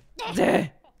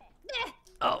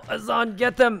 Oh, Hasan,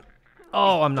 get them.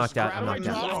 Oh, I'm knocked out. I'm knocked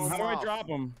out. How do I drop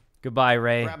him? Goodbye,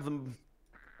 Ray. Grab them.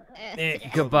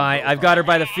 Goodbye. I've got her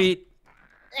by the feet.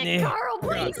 Carl,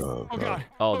 please. Carl, Oh god.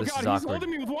 Oh, this god, is he's awkward.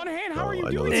 holding me with one hand. How are you I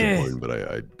know doing that's this? important,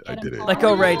 but I did it. Let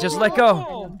go, Ray. Just let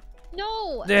go.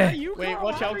 No. You Wait, Carl,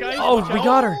 watch how out, are guys. you? Oh, Watch we out.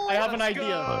 got her. I have an idea.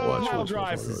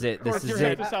 Watch, This is it. This Corpse, is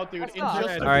check it. this out, dude. In just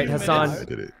a All right, few Hasan. minutes- I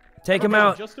did it. Take him Okay,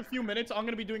 out. Just a few minutes. I'm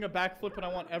gonna be doing a backflip, and I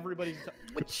want everybody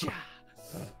to.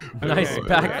 Nice Okay,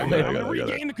 backflip. I'm gonna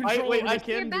regain the control. Wait, over I this.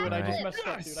 can do it. I just Alright. messed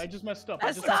up, dude. I just messed up.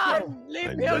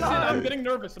 Leave me Listen, I'm alone. getting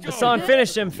nervous. Hasan,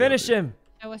 finish him. Finish him.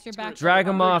 Show us your back. Drag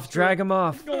him off. Drag him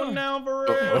off. Going now, for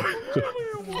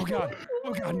Oh god.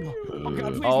 Oh god, no. Oh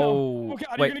god, please no. Oh, Oh god,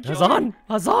 you're wait. gonna kill Hasan. me.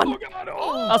 Hasan. Oh god.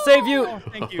 Oh. I'll save you. Oh,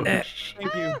 thank you.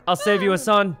 Thank you. I'll save you,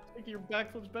 Hasan. think your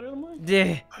backflip's better than mine? Yeah.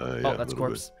 Yeah, Oh, a that's little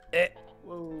corpse.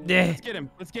 Whoa. Yeah. Let's get him.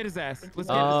 Let's get his ass. Let's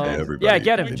get Um, his Hey, ass. everybody, yeah,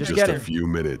 get him. in Just just get a him. few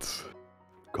minutes,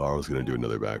 Carl's gonna do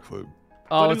another backflip.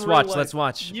 Oh, But let's in real watch. life. Let's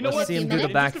watch. You know Let's what? see him do the In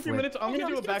just a few backflip. minutes, I'm gonna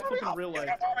do a backflip in real life.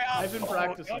 I've been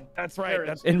practicing. That's right. There,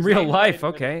 That's it's- In real it's life,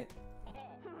 9 okay.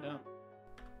 Yeah.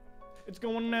 It's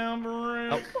going down for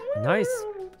Oh, nice.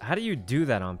 How do you do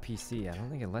that on PC? I don't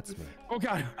think it lets me. Oh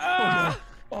god. Oh god.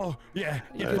 Oh yeah.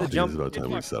 You I do the think jump. it's about time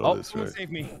we Fuck. settle Oh, this, Someone right?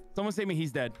 save me. Someone save me.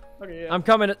 He's dead. Okay, yeah. I'm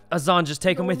coming, Hasan. Just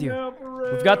take him with you.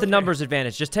 We've got the numbers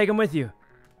advantage. Just take him with you.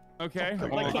 Okay. I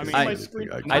well, I I can't mean, see my screen.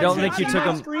 I don't think you took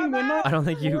him. Screen, they're not I don't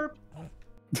think you. warped.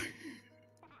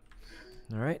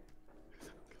 All right.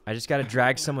 I just gotta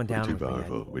drag someone We're down. too with me.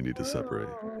 powerful. We need to separate.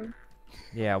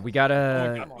 Yeah, we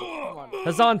gotta.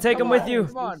 Hasan, take him with you.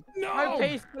 Come on. no. No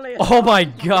peace, please. Oh my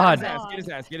Get his God. ass. Get his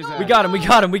ass. Get his ass. We got him. We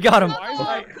got him. We got him. Why is my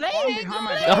arm behind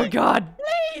my Oh back? God.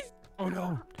 Oh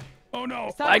no. Oh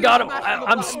no. I got him.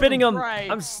 I'm spinning him.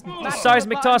 I'm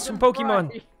seismic toss from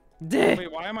Pokemon. Duh.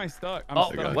 Wait, why am I stuck? I'm Oh,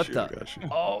 I stuck. got what you, the? I got you.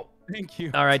 Oh. Thank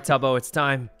you. All right, Tubbo. It's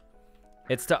time.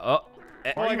 It's time. Oh.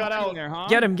 Oh, I got out. There, huh?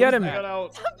 Get him. Get him. I got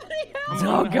out.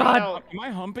 Oh God. Am I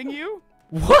humping you?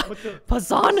 What? What the?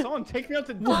 Hasan? Someone take me out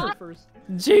to dinner first.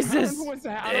 Jesus. I don't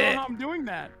know how I'm doing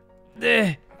that.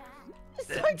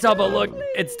 Tubbo, look.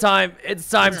 It's time. It's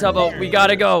time, Tubbo. We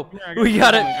gotta go. We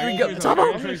gotta. We go.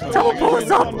 Tubbo. Tubbo, pull us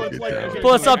up.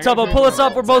 Pull us up, Tubbo. Pull us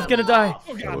up. We're both gonna die. Oh,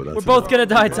 Oh, God. that's We're both gonna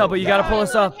die, enough. Tubbo. You gotta pull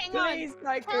us up. Hang on. Please,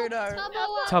 Sykkuno.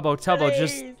 Tubbo,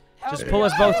 just Please. pull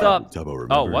us both up. Tubbo,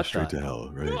 remember, Oh, what straight the? to hell,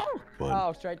 right? One.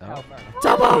 Oh, straight to hell, man.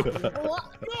 Tubbo. No,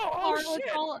 oh Carl, it's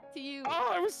shit. all up to you.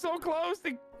 Oh, I was so close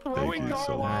to throwing you so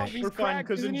Carl much. off. He's We're fine, cracked,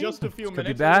 because in isn't he? just a few Could be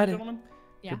minutes, bad. ladies and gentlemen,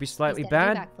 Yeah. Could be slightly He's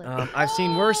gonna bad. do backflip. I've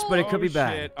seen worse, but it could Oh, be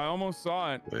bad. shit. I almost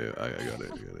saw it. Wait, I got it. I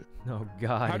got it. Oh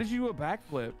How God. did you do a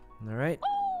backflip? All right.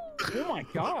 Oh my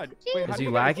god. Wait, how Is do he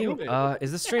you guys lagging? do it?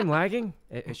 Is the stream lagging?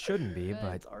 It shouldn't be,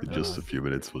 but In just a few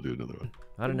minutes, we'll do another one.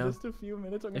 I don't in know. just a few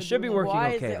minutes, I'm It gonna should do be another working Why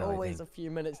okay, is it though, I always think. a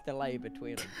few minutes delay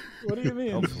between them? one. What do you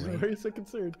mean? Hopefully. Why are you so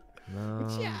concerned?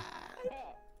 Alright.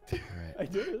 I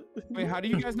did it. Wait, how do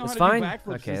you guys know It's how to fine. do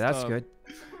backflips? Okay, and that's stuff? good.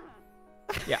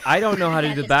 Yeah, I don't know how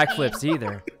to do the backflips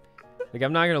either. Like,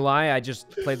 I'm not gonna lie, I just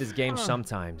play this game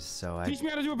sometimes, so I Teach me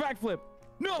how to do a backflip.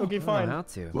 No. Okay, don't know fine. how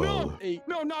to. Well, Hey,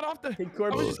 No, not off the. hey, I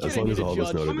Corpse. was well, just as kidding. long as all of us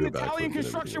Judge. know how I'm to an do a backflip. Italian then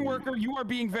construction everybody- worker. You are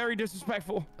being very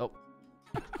disrespectful.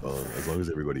 As long as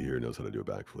everybody here knows how to do a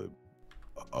backflip.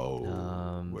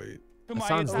 Oh, wait. To my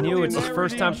Hasan's Italian new. It's his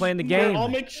first time heritage. playing the Yeah, game. I'll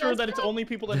make sure that it's only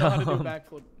people that know how to do a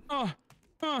backflip. Uh,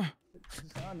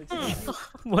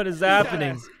 What is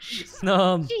happening? Jesus.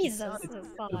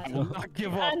 I will not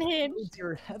give up. Unhinged.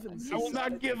 Your heavens. I will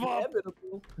not give up.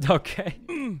 Okay.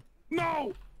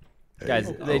 No. Guys,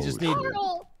 Hey, they just need.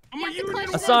 Carl. I'm a You have to unit.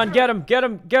 clutch Hasan, get him, get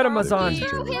him, get him, Hey, Hasan. please,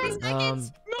 Carl, everybody. 10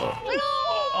 seconds.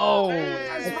 Oh,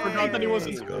 I forgot that he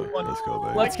wasn't. Let's go. Let's go,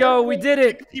 baby. let's go. We did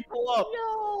it. People up. No.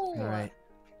 All right.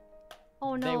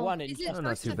 Oh They no. won in Is it Oh, not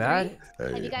first too to bad.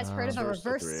 Have you guys heard of a First to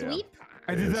reverse 3, yeah. sweep?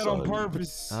 I did that on Son.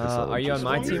 purpose. Are you on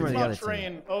my team or the other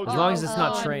team? Oh, As long as it's Oh,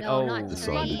 not train. no, Oh. not Hasan,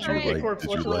 train. did you Train. like? Corpse, Did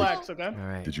let's you like? relax, okay? All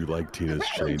right. Did you like Tina's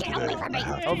chain Get today? away from me. I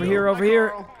have to Over know. here, over here.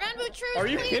 Rambo Truth, Are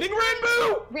you please. kidding,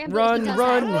 Rambo? Rambo, Run, he does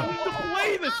run. I that. want to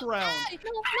play this round.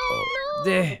 No.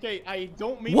 There. Okay, I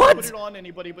don't mean What? to put it on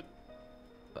anybody, but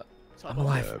I'm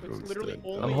alive. Yeah, It's everyone's literally dead.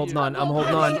 only I'm holding you. on. I'm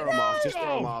holding Just on. throw him off. Just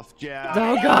throw him off. Yeah.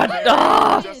 Oh God.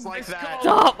 Ah! Just like that.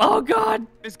 Stop. Oh God.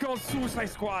 It's called Suicide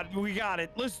Squad. We got it.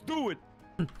 Let's do it.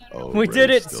 Oh, We Ray's did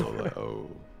it. still alive.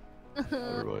 Oh.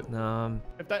 Everyone.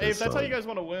 If that's how you guys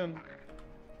want to win,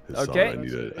 Hasan, Okay. I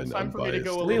need a, it's an time for me to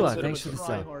go a unbiased little Leela, bit thanks of for a the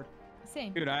sub. tryhard.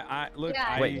 Same. Dude, I look.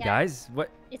 Yeah, Wait, yeah. guys. What?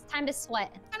 It's time to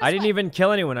sweat. I didn't even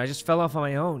kill anyone. I just fell off on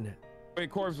my own. Wait,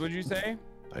 Corpse, what'd you say?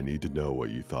 I need to know what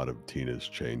you thought of Tina's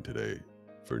chain today,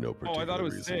 for no Oh, particular I thought it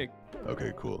was reason. sick.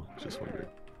 Okay, cool. Just wondering.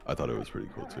 I thought it was pretty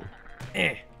cool too.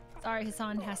 Sorry,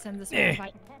 Hasan has to end this one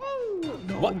fight.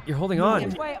 What? You're holding on.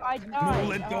 Wait, I died.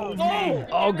 Let go of me.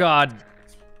 Oh God.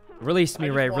 Release me,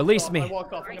 Ray. Release I me.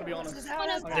 walked off. I'm gonna be honest.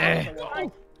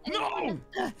 No.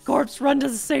 Corpse, run to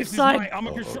the safe This is side. I'm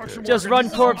a construction Just worker. run,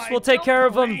 This is Corpse. my We'll take care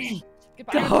of him.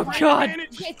 Goodbye. Oh God.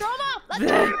 Okay, throw him off. Let's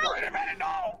There. go. Wait a minute,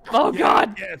 no. Oh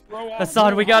God. Yeah, throw off.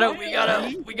 Hassan, we gotta.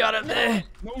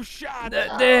 No shot.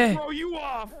 There. Throw you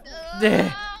off.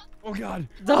 There. Oh God.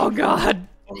 Oh God.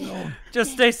 Oh no.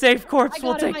 Just stay safe, Corpse. I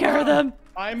We'll got him, take I care got of them.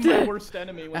 I'm my worst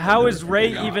enemy. when How I'm is Ray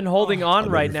even holding on I'll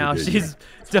right never now? forget you. She's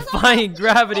defying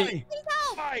gravity.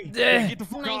 Hey, There. get the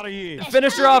fuck out of here.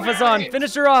 Finish her off, Hassan.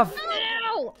 Finish her off.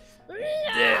 No!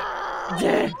 There.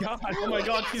 God. Oh my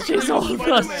God, She's holding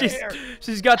old.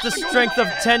 She's got the strength of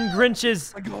 10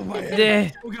 Grinches. Let go of my hair.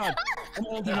 There. Oh God. I'm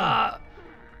holding on. Ah.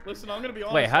 Listen, I'm gonna be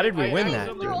honest. Wait, how did we I win that?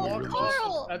 accidentally Carl, walked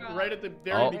Carl. off right at the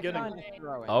very Oh. beginning.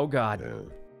 Oh God. Yeah.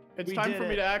 It's We time did for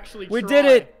me it. to actually We try. did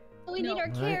it. We need our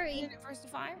Right. carry. First to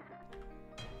five.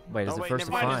 Wait, is Oh, it wait, first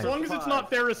to never mind. As five? long as it's not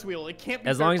Ferris wheel, it can't be.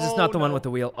 As long as it's not the one with the.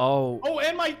 the wheel. Oh. Oh,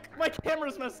 and my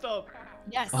camera's messed up.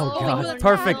 Yes. Oh, Oh, God. no.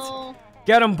 Perfect.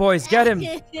 Get him, boys. Get him.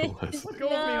 Let go of me,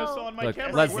 Hassan. My Look,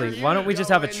 camera's Leslie, why don't we just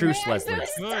have a truce, Leslie?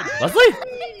 Good.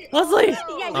 Leslie? Leslie?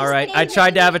 All right, I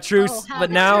tried to have a truce,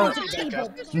 but now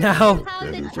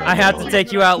I have to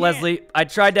take you out, Leslie. I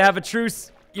tried to have a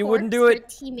truce. You wouldn't do it.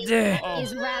 Teammate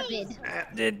is rabid.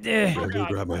 Grab,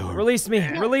 grab my arm. Release me.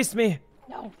 Release me.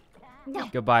 No. No.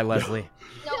 Goodbye, Leslie.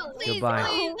 No, please, Goodbye.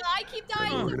 please. I keep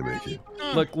dying. We're gonna make it.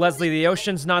 Look, Leslie, the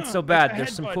ocean's not so bad.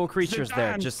 There's some cool creatures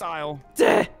there. Zidane Just style.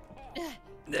 get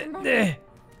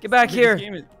back This here.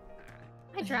 game is-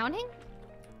 Am I drowning?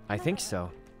 I think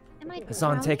so. Am I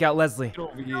Hassan, drowning? take out Leslie. Get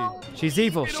over here. She's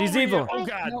evil. Get She's over here. evil. Oh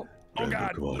God. Nope. Oh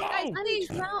God. Come on. No. I'm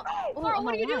drowned. Oh, Carl,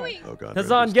 what are you my God. doing? Oh God.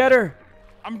 Hassan, get her.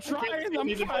 I'm trying.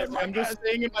 I'm trying. I'm just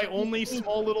staying in my only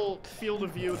small little field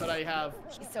of view that I have.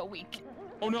 She's so weak.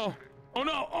 Oh no. Oh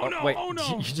no. Oh no. Wait, Oh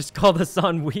no. you just called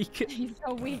Hassan weak? He's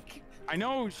so weak. I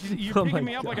know. You're Oh my picking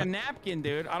me up like a God. napkin,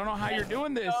 dude. I don't know how you're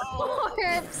doing this.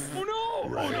 Corpse. Oh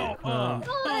no. Oh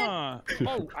no.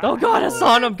 Oh God,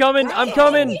 Hassan, I'm coming. I'm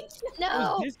coming.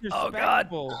 No. Oh God.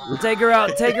 Disrespectful. Take her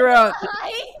out. Take her out.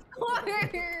 Corpse.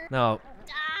 No,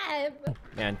 Stop.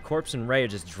 man, Corpse and Ray are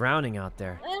just drowning out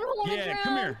there. I don't want to Yeah, drown.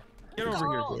 come here. Get over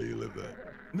here. Oh, you live that.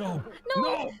 No. No.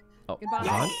 No. Oh, Goodbye.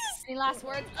 Hassan? Any last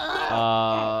words?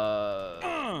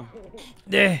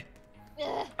 Eh.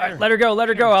 All right, let her go. Let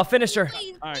her go. I'll finish her.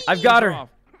 All right. I've got throw her. off.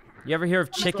 You ever hear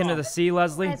of chicken of the sea,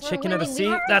 Leslie? Guys, we're Chicken of the winning. sea?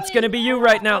 We are That's gonna be you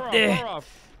right now. Throw Eh. off.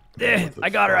 Eh. I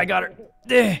got her. I got her.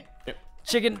 Eh.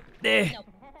 Chicken. Eh.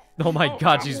 Oh my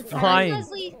God, she's Come on, flying.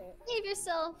 Leslie, save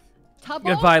yourself. Tubbo?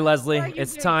 Goodbye, Leslie. What are you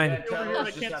It's doing? time.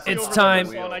 I can't see It's over time.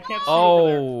 there, Hassan. I can't see over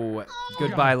there. Oh,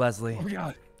 goodbye, Leslie. Oh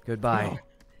God. Goodbye.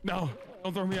 No.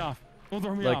 Don't throw me off. Don't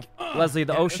throw me Look, off. Leslie,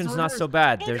 the Yeah, it's ocean's not reversed. so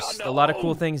bad. Oh, There's God, a lot of no.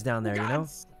 cool things down there, you know?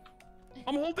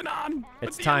 I'm holding on.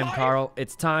 It's With the time, life. Carl.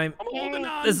 It's time. I'm holding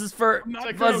on. This is for I'm not Sykkuno,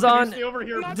 gonna- can you Hassan. stay over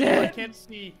here? Not I dead. can't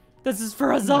see. This is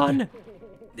for Hassan.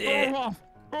 Throw Eh. him off.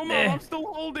 Throw him Eh. off. I'm still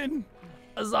holding.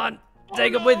 Hassan,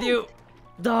 take him no. with you.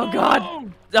 Oh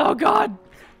God. Oh God.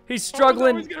 He's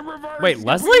struggling. He's gonna reverse. Wait, He's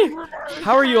Leslie? gonna reverse.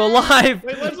 How are you alive?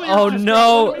 Wait, Leslie, Oh you're just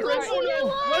no. grabbing me right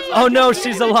now. Leslie, Oh no,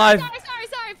 she's alive. Sorry.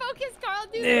 Focus, Carl.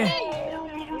 Do Eh. the thing.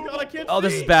 Oh, God, I can't Oh,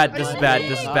 this see. is bad. This is bad.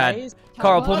 This is bad.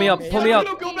 Carl, pull me up. Pull me up.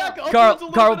 Sykkuno, go back up Carl, just a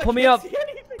little Carl, bit. I pull me can't up. see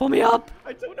anything. Pull me up.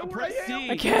 I don't know where Press I am. C.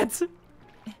 I can't.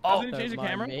 Doesn't it change the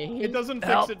camera? It doesn't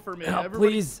Help. fix it for me. Help,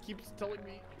 Everybody please. keeps telling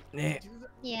me. Eh.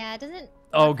 Yeah, it doesn't.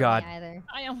 Oh, work for me God. Either.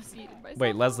 I almost yeeted myself.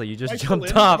 Wait, Leslie, you Am just I still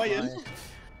jumped in? off. Am I in?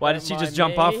 Why did she just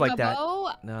jump off like that?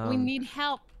 Tubbo, No. we need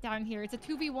help down here. It's a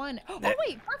 2v1. Oh, wait.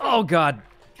 Perfect. Oh God.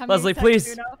 Come Leslie, here,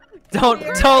 please.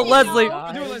 Sykkuno. Don't, Leslie. Do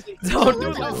it, Leslie. Don't. Do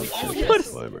it, Leslie. What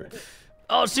is- Slimer.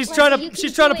 Oh, she's Leslie, trying you to. can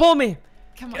She's trying to do pull it. me.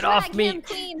 Come Get on. off Drag me, him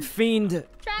clean. fiend.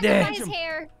 Drag Eh. him by his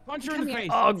hair. Punch her in the Come face.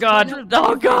 Oh God.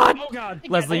 Oh God. Oh God.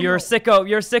 Leslie, you're a sicko.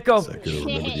 You're a sicko. Sykkuno,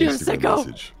 remember the You're a Instagram sicko.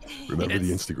 message. Remember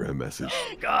the Instagram message.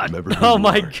 God. Remember who Oh you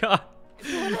my are. God.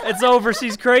 It's over.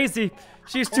 She's crazy.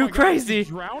 She's Oh too my God, crazy. She's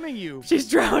drowning you. She's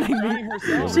drowning me. Drowning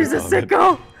herself. She's a Oh,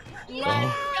 sicko.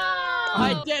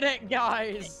 I did it,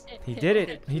 guys. He did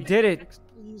it. He did it.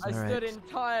 I All right. stood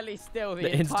entirely still the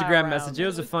The entire Instagram round. message. It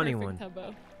was a funny Perfect, one.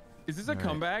 Tubbo. Is this a right.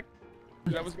 comeback?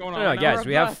 Is that what's going on? No, no, now? guys,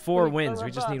 we have reverse, 4 please, wins.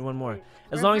 We just need reverse. one more.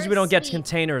 As long as we Reverse don't get to sweep.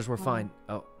 containers, we're fine.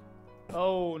 Oh.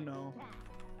 Oh no.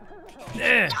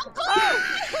 Eh.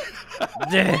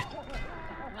 Eh.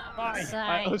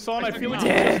 Sorry. Hassan, I feel like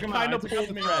Yeah. you just kind of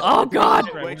pulled me. Oh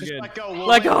God. Right, Wait, just good. let go.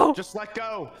 Let go. Just let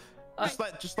go. Just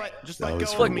let That go.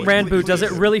 was of Look, me, Ranboo, does it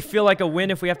please. really feel like a win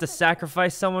if we have to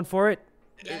sacrifice someone for it?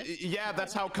 Yeah,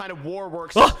 that's how kind of war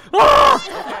works. Ah!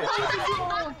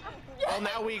 Well,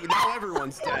 now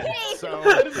everyone's dead. So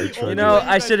You know,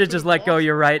 I should have just let go.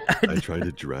 You're right. I tried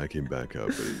to drag him back up,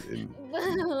 but The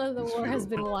war has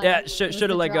been won. Yeah, should have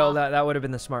let go. That would have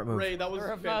been the smart move. Ray, that was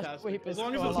Reverse fantastic. sweep As is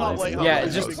long as still it's not alive. lighthouse. Yeah, Oh,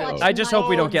 just no. I just hope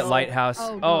we don't get no. lighthouse.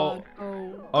 Oh, Oh,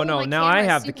 God. oh no! my Now I camera's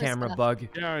have the super camera stuck. bug.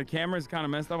 Yeah, the camera's kind of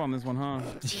messed up on this one, huh?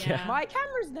 Yeah. My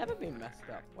camera's never been messed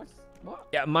up. What?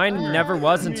 Yeah, mine never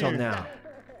was until now.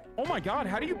 Oh my God,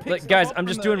 how do you pick Look, stuff guys, up I'm from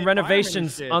just the doing environment and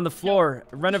renovations shit? on the floor.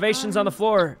 Renovations on the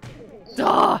floor.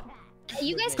 Duh!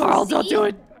 You guys Carl, can don't see? do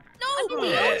it. No, in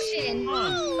the ocean.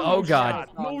 Oh God.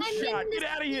 No shot, get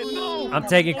out of here, no! I'm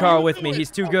taking Carl with me.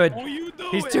 He's too good. Oh, you do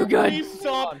He's it. too good. Please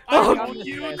stop. Oh,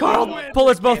 Carl, pull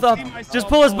us both up. Just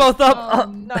pull us both up.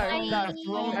 No, I-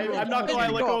 no. I'm not gonna lie, I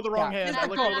let go of the wrong hand. I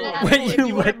let go of the wrong hand. Wait, If you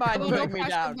you let wouldn't mind No putting me pressure,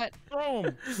 down. but Throw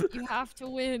him. you have to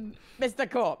win. Mr.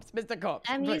 Corpse, Mr. Corpse.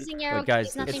 I'm please. using arrow Look, guys,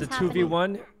 keys. Nothing's it's a happening.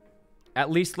 2v1.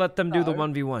 At least let them do the No.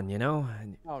 1v1, you know?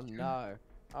 Oh no.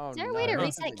 Oh Is there a no. way to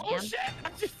This reset is-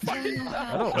 cam?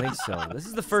 I don't think so. This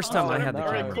is the first time I had the no.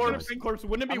 camera. Alright, going. Corpse,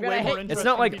 wouldn't it be I'm gonna way more hit- interesting? It's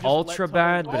not like if you just let ultra someone-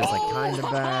 bad, but it's like Oh! kind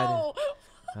of bad.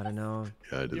 I don't know.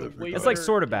 yeah, I did You that for wait- It's Carl. like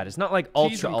sort of bad. It's not like Cheese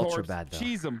ultra 'em, ultra Corpse. bad though.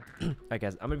 Cheese him. Alright,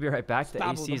 guys, I'm gonna be right back. The Spam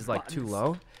all AC the is like too buttons.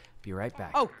 low. Be right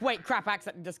back. Oh wait, crap!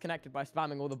 Accidentally disconnected by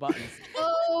spamming all the buttons.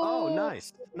 Oh,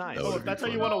 nice. That Oh, would if be that's how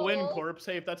you fun. want to win, Corpse.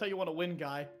 Hey, if that's how you want to win,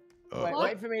 guy. Wait, What?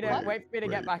 wait for me to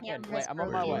get back Yeah, in. Wait, I'm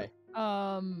on my wait. way.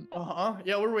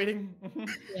 Yeah, we're waiting.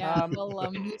 Yeah,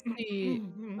 well, you see.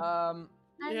 I'm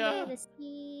Yeah. gonna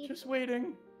see. Just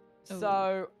waiting.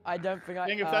 So I don't think I.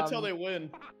 Dang, if that's how they win.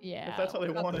 Yeah. If that's how they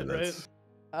want it, Yeah, right?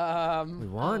 that's- We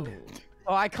won.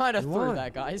 Oh, I kind of We threw won.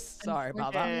 that, guys. Sorry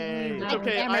about that. Hey. It's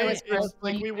okay. camera was It's like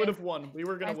broken. we would have won. We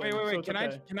were gonna win. Wait, so it's can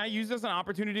okay. I use this as an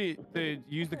opportunity to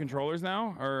use the controllers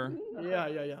now, or? Yeah.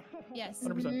 Yes.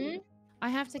 100%. I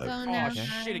have to go Oh, now. okay.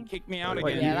 Shit, it kicked me out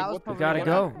Wait, again. Yeah, that was you probably gotta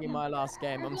gonna go. be my last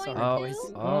game. I'm sorry, Oh,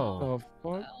 boys. oh.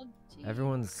 What?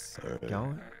 Everyone's Alright.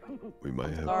 going. We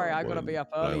might have. Sorry, I gotta one- be up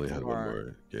I early only had one tomorrow.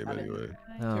 more game I didn't-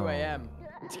 anyway. 2 a.m.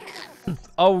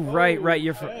 Oh, right.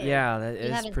 You're from. Okay. Yeah, that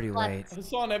is haven't pretty slept. late.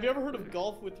 Hassan, have you ever heard of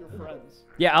golf with your friends?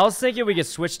 Yeah, I was thinking we could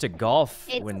switch to golf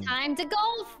It's when. time to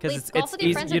golf. 'Cause Wait, it's- golf it's with your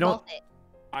easy- friends you or don't- golf it?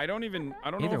 I don't know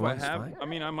Either if I one's have. fine. I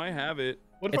mean, I might have it.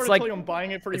 What if It's I like- tell you I'm buying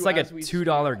it for you? It's like a as we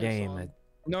 $2 speak, game. Hassan?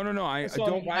 No, I Hassan,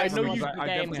 don't buy I it. know from you- those, I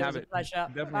definitely have it. Pleasure.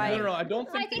 Definitely Bye. have No, it. I don't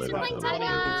Hi, think thanks this for is playing what Tubbo.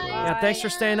 I'm doing. Yeah, thanks for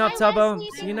staying up, Hi, Tubbo. Wesley.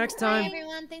 See you next Bye, time.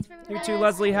 everyone. Thanks for You too,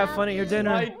 Leslie. Have fun at your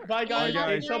dinner. Bye, guys. Bye,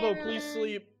 Hey, guys. Tubbo, please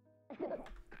sleep.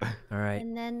 All right.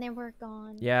 And then they were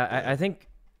gone. Yeah, I think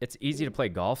it's easy to play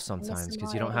golf sometimes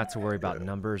because you don't have to worry about Yeah,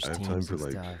 numbers, I have time teams, for and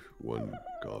like stuff. one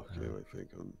golf game, I think.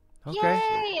 Okay.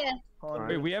 Yay!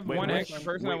 Wait, we have one which- extra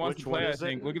person that wants which to one play. I is it?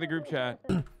 think. Look at the group chat.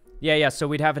 Yeah. So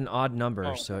we'd have an odd number,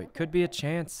 Oh. so it could be a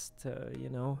chance to, you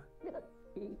know.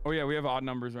 Oh yeah, we have odd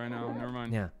numbers right now. Never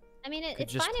mind. Yeah. I mean, Could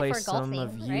it's just fine play if we're some golfing,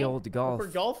 of ye right? old golf. For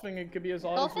golfing, it could be as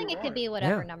odd Golfing, as we it could be want.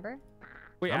 whatever Yeah. number.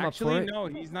 Wait, I'm up for actually, it. no,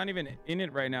 he's not even in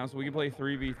it right now, so we can play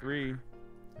 3v3.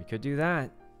 We could do that.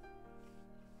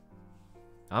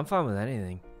 I'm fine with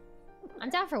anything. I'm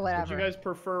down for Would whatever. you guys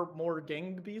prefer more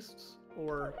gang beasts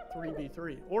or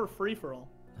 3v3 or free for all?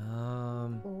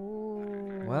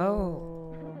 Ooh.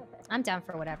 Well- I'm down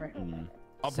for whatever.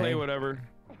 I'll play Same. whatever.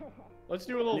 Let's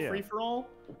do a little Yeah. free for all.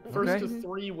 First Okay. to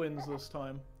 3 wins this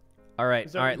time. All right.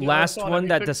 Is that- All right. yeah, Last that's fine. one We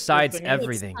that fixed the decides thing.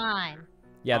 everything. It's fine.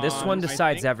 Yeah, this one I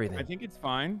decides think- everything. I think it's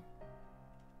fine.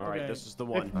 All right, Okay. this is the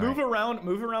one. If, move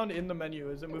around in the menu.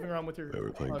 Is it moving around with your? Yeah, we're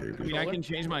playing game I mean, I controller? can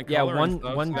change my Yeah, color. and one-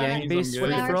 stuff, one so that gang means beast I'm for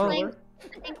good. the Yeah, throw. we're playing,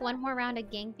 I think one more round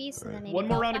of gang beasts and then maybe One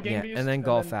more golf round of after. gang Yeah, beasts and then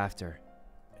golf then- after.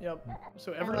 Yep.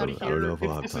 So everybody I don't here, know if I'll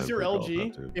have if this time is your for golf LG,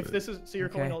 after, if but- this is, so you're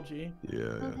calling Okay. LG.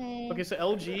 Yeah. Okay. Okay, so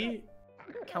LG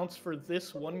counts for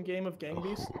this one game of gang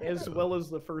beasts as well as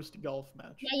the first golf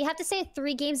match. Yeah, you have to say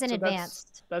 3 games in So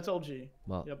advance. That's LG.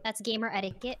 Well, Yep. That's gamer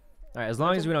etiquette. all right. As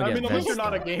long as we don't I get mean, unless benched. you're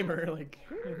not a though. gamer, like.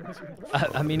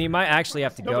 I mean, he might actually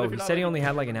have to No, but go. if He you're said not he a only gamer-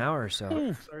 had like an hour or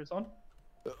so. Sorry, son.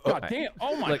 God damn!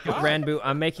 Oh my Look, god! Ranboo,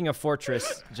 I'm making a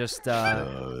fortress. Just That's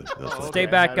Stay okay.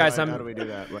 back, guys, How I'm- do we do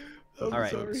that? all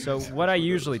right. So what I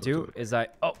usually do is oh,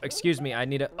 excuse me, I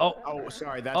need a Oh,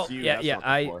 sorry, that's oh you. yeah that's yeah not the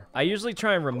I floor. I usually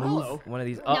try and remove hello. one of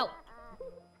these. No. Oh,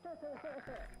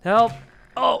 help!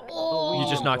 Oh, Oh. you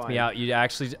just knocked me out. You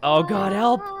actually. Oh God,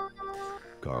 help!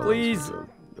 Carl, Please.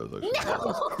 that was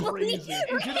actually- Crazy.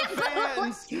 Into the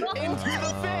fans! Into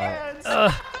the fans!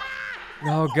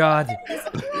 Oh God.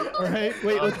 All right,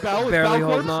 wait, let's bow. Let's Barely bow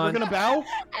holding first. on. We're gonna bow.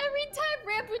 Every time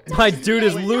Rambo My touches dude me,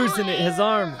 is I'm losing it. dying. His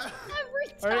arm. Every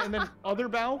All right, time. and then other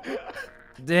bow.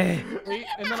 Dang. Wait,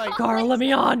 and then I. Carl, let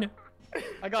me on.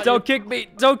 I got Don't you. kick me.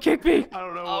 Don't kick me. I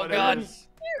don't know Oh what God. it is.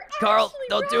 Carl,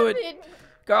 don't do it. Rabbit.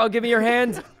 Carl, give me your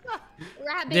hand.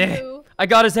 Rabbit goo. I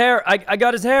got his hair. I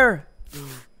got his hair.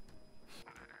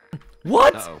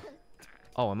 What? Uh-oh.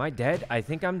 Oh, am I dead? I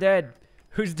think I'm dead.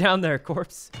 Who's down there,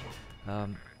 corpse?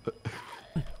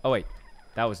 Oh, wait.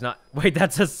 That was not... Wait,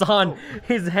 that's Hasan.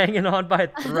 He's hanging on by a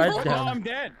thread Oh, down. I'm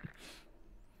dead.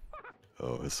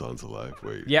 Oh, Hasan's alive.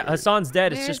 Wait. Yeah, wait. Hassan's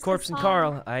dead. It's Where's just corpse and Hasan?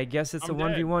 Carl. I guess it's a I'm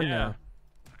dead, 1v1 yeah. now.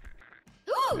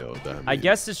 Yo, that I means-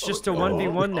 guess it's just a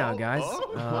 1v1 now, guys.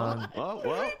 Oh,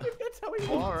 well. That's how he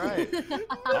All right.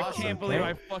 I can't believe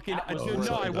I Okay. fucking. Oh, no, I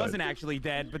sorry, wasn't actually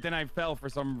dead, but then I fell for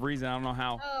some reason. I don't know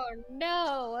how. Oh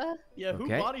no. Yeah, who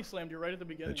Okay. body slammed you right at the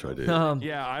beginning? I tried to.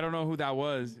 Yeah, I don't know who that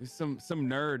was. It's some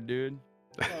nerd, dude.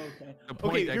 Oh, okay. The Okay,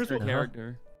 point here's what.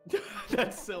 character.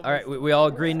 That's silly. All right, we all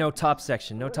agree no top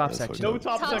section. No top That's section. No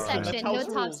top, Top section. section, That's no house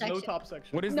top rules. No section. top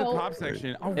section. What is No. the top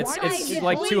section? Oh, It's why it's did you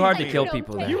like leave too hard to me? kill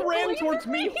people there. You ran towards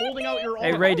me, holding out your arm.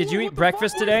 Hey Ray, did you eat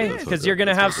breakfast today? this? Because you're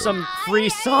gonna have some free.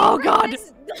 Oh God!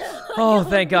 Oh,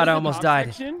 thank God, I almost Top died.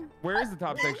 section? Where is the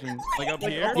top section? Like up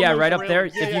Like, here? up Yeah, on right those up there.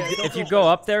 rails. Yeah, yeah, If you those go rails.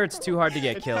 up there, it's too hard to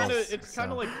get It's kills.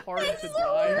 kind of so. like hard to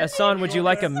die. Hassan, would you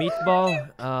like a meatball?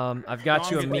 I've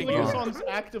got you a No, I'm getting meatball. Hassan's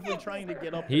actively trying to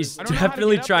get up. He's I don't know how to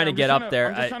definitely up trying to I'm get just up trying there.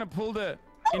 I'm just trying to pull the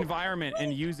environment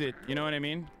and use it. You know what I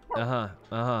mean?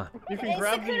 You can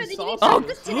grab Sykkuno, these did you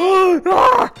sausages.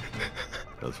 Oh!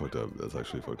 That's fucked up. That's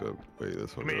actually fucked up. Wait,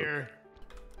 that's fucked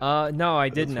No, I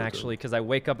didn't okay. actually, because I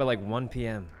wake up at like 1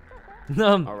 p.m.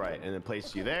 All right, and then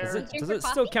place you there. Does it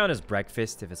still count as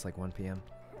breakfast if it's like 1 p.m.?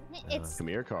 It's. Come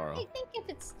here, Carl. I think if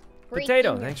it's.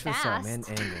 Potato, breaking thanks for your the sub, man.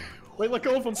 fast. Wait, let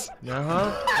go of him.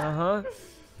 No.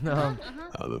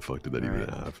 How the fuck did that even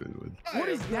happen? What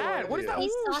is that? What is that?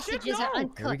 These Ooh, shit, sausages are no.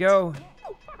 uncooked. Here we go.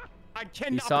 I These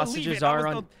cannot sausages believe it. I are was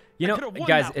on. the- You I know, could've won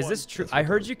guys, that is one. this true? I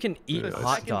heard you can eat The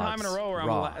hot second time in a dogs row where I'm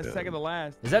raw. second to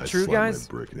last. Is that I true, slammed my guys?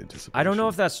 brick in anticipation. I don't know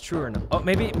if that's true or not. Oh,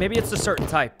 maybe it's a certain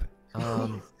type.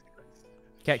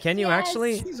 Can you Yes.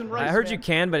 actually? Cheese and I rice, heard you man.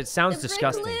 can, but it sounds The brick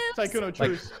disgusting. lips. Sykkuno,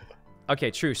 truce. Okay,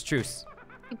 truce.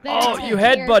 You better Oh, take you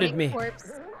care of headbutted your me.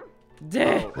 corpse.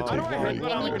 Dang. How do I headbutt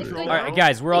All under control? All right,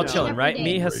 guys, we're all Yeah. chilling, right? Me,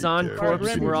 Great Hassan, character. corpse,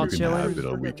 Randy, we're all you can chilling. have it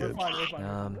on We're weekend. fine, we're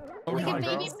fine. Oh, We can God,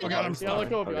 babysit oh, God, I'm him. stuck. Yeah, let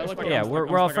go of you. I let go of Yeah, you.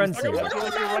 we're all friends I feel here. like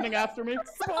you're running after me.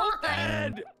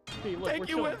 Dead. Hey, look, Take we're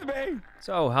you chilling. with me.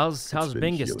 So, how's been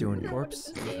Bingus healing doing, me.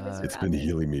 corpse? It's been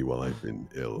healing me while I've been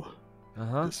ill.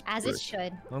 This As it brick.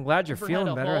 should. I'm glad you're Ever feeling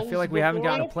had a better. I feel like we Halls haven't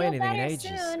gotten to You'll play feel anything in better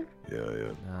ages.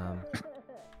 soon. Yeah.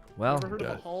 Well, Ever heard of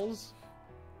Yeah. the Halls?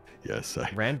 Yes, I.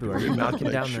 Ranboo, are you knocking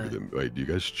I down chew the? them. Wait, do you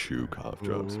guys chew cough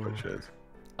drops by chance?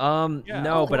 Yeah.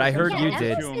 No, but I heard Yeah, you Emma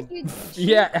did. said you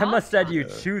Yeah, chew Emma off said them. you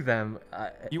chew them.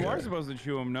 You are supposed to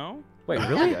chew them, no? Wait,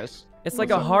 really? Yes. It's like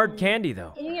a hard candy,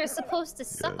 though. And you're supposed to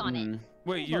suck on it.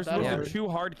 Wait, you're not that supposed hard. to chew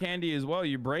hard candy as well.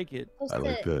 You break it. Supposed I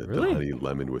like to- the Really? honey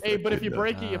lemon with Hey, the but if you kidney.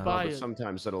 break it, you buy But it.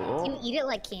 sometimes it'll. Do you Oh, eat it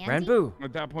like candy? Ranboo.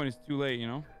 At that point, it's too late, you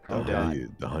know?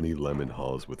 The honey lemon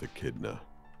halls with echidna.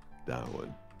 That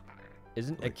one.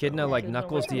 Isn't Like echidna that like one.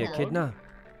 Knuckles the Echidna. echidna?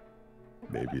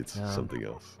 Maybe it's No. something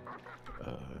else.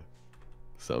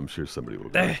 So I'm sure somebody will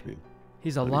correct me.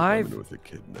 He's Honey alive? lemon with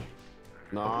echidna.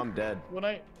 no, I'm dead.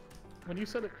 When you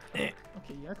said it. Okay,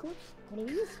 yeah, Clips? One of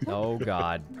these? Oh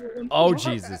God. Oh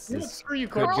Jesus. Yeah, This screw you,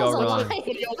 could Carl. go Carl's wrong. alive.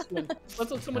 Somebody else win.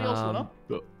 Let's let somebody else win, huh?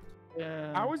 Oh,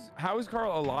 Yeah. How is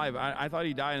Carl alive? I thought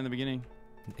he died in the beginning.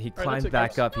 He All right, climbed that's it, back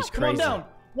guys. up. He's Come on crazy. down.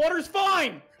 Water's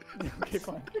fine. Okay,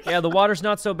 fine. Yeah, the water's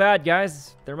not so bad,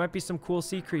 guys. There might be some cool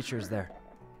sea creatures there.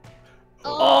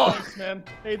 Oh, Thanks, man.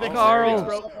 Hey, thanks, Carl.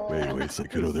 thanks, bro. wait,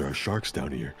 Sykkuno, there are sharks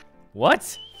down here.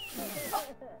 What?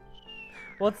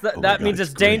 What's that? Oh my that God, means it's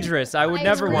it's great. dangerous. I would I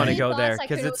never want to really go thought there Sykkuno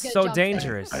because would it's get so jumped there.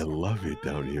 dangerous. I love it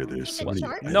down here. There's so Even many.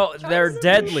 sharks? No, they're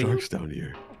deadly. Sharks down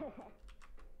here.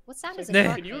 what sound is Nah.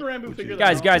 it? Can you and Rambo figure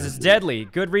that out? Guys, it's deadly.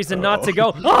 Good reason not to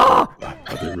go. Ah!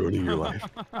 Are they ruining your life?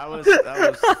 That was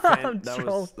I'm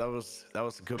that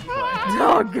was a good play.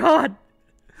 Oh God.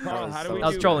 Carl, how do we I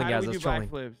was do, trolling, how guys, do I we was do trolling.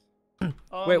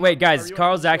 backflips? Wait, guys, are you on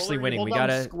Carl's the actually controller? winning. You We hold down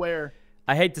gotta- Square.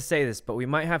 I hate to say this, but we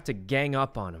might have to gang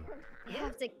up on him. You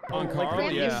have to. On Like, Carl?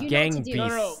 Rambo, Yeah. you know Gang what to do. No,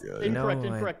 no, no. beasts. Yeah, Incorrect,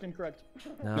 no, incorrect.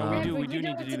 No. No, we Rambo, do. We you do know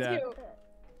need to what do that.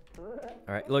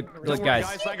 All right, look, Don't worry,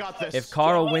 guys. I got this. If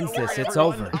Carl Don't wins worry, this, it's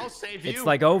everyone. over. I'll save you. It's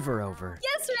like over.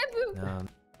 Yes, Rambo.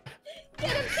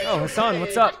 Oh, Hassan,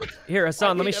 what's up? Here,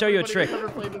 Hassan, let me show you a trick.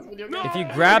 If you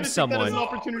grab someone,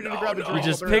 you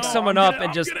just pick someone up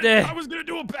and just I was gonna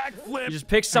do a backflip. you just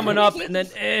pick someone up and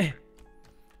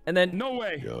then No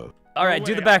way. Yeah. all right,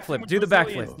 do the backflip. Do the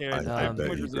backflip. Yeah, I Um, bet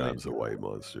much he resilience. grabs a white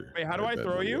monster. Wait, how do I bet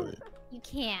throw money you? on it. You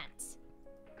can't.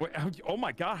 Wait, oh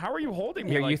my God, how are you holding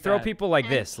me? Here, like you throw that? people like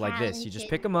I'm this, like this. You just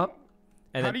pick them up,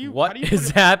 And How then do you- what how do you is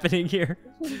put happening here?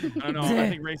 I don't know. I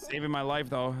think Ray's saving my life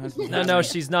though. That's what's No, happening. no,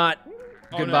 she's not.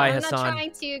 Oh, Goodbye, no. I'm not Hassan.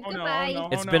 trying to. Oh, no, Goodbye. no.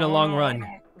 It's Oh, been a no, long no. run.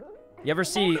 You ever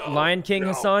see Lion King,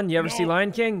 Hassan? You ever see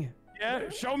Lion King? Yeah,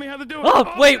 show me how to do it. Oh,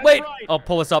 wait, that's wait. right. Oh,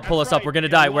 pull us up, pull That's us up. right. We're gonna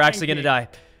Yeah, die. We're Lion actually gonna King. die.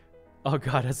 Oh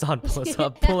God, Hassan, pull us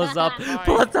up, pull us up,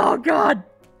 pull us. Oh God,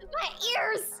 My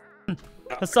ears.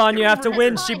 Hassan, you have to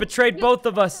win. She Hassan, betrayed both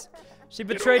of us. She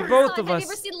betrayed both of Have you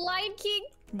ever us. seen Lion King?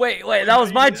 Wait, that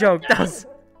was my joke. That was.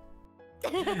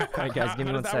 All right, guys, give me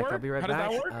How one does that sec. work? I'll be right How back.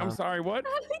 does that work? I'm sorry, what?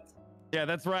 Yeah,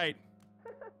 that's right.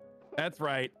 That's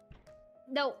right.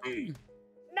 No.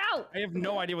 No. I have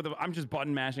no idea what the. I'm just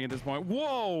button mashing at this point.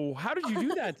 Whoa! How did you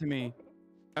do that to me?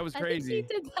 That was I think crazy. you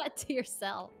did that to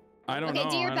yourself. I don't know. Okay,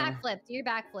 do your I don't know. backflip. Do your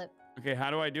backflip. Okay, how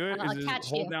do I do it? I'll Is it catch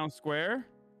hold you. down square?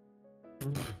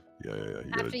 Yeah. You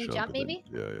After gotta you jump, and then- maybe?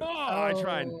 Yeah. Oh, I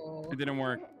tried. Oh. It didn't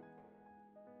work.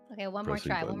 Okay, one more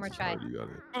Pressing try. One more buttons try. hard, you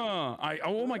got it.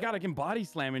 Oh my god, I can body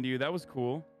slam into you. That was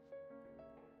cool.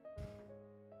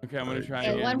 Okay, I'm gonna Alright, try Okay,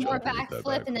 again. one more Jump, hit that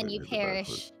backflip and then backflip, you hit the backflip.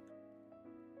 perish.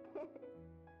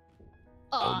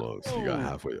 Almost. You got Oh.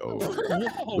 halfway over.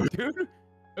 Whoa, dude.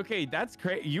 Okay, that's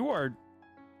crazy. You are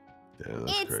Yeah,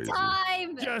 that's It's crazy.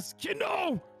 time.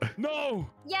 no.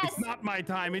 Yes. It's not my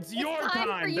time. It's your It's time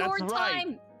time. for your That's right.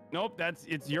 time. Nope,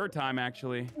 it's your time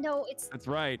actually. No, it's That's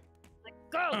right.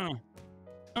 go.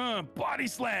 Body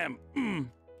slam. I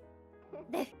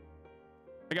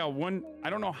got one. I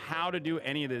don't know how to do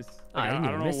any of this. I Like, didn't I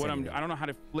even don't know miss what anything. I don't know how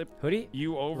to flip Hoodie?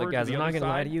 you over. Look, guys, to I'm the not other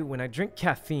gonna lie side, to you. When I drink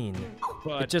caffeine,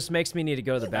 But it just makes me need to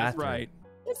go to the that's bathroom. right.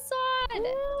 Hassan.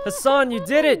 Hassan, you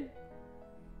did it.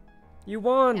 You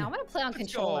won. Now I'm gonna play on Let's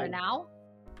controller go. now.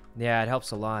 Yeah, it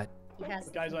helps a lot. Yes.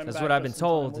 Guys, I'm That's back what I've been just in time.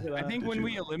 told. Look at I that. think Did when you?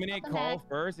 we eliminate Welcome Carl back.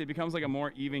 first, it becomes like a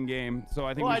more even game. So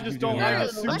I think Well, we I should just keep doing don't Yeah, like that. it.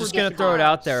 let's I'm Super just gonna get throw it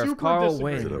out there. If Super Carl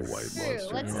disagree. Is it a wins, white True.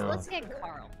 monster? Let's know. let's get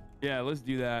Carl. Yeah, let's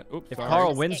do that. Oops. if sorry. Carl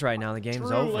Let's wins get- right now, the game's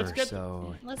True, over. let's get-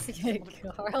 So Let's get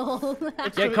Carl.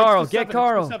 Get Carl, get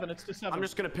Carl. It's to 7. I'm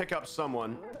just gonna pick up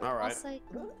someone. All right. Also,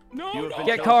 No, You have no. been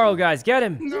get chosen. Carl, guys. Get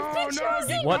him. No,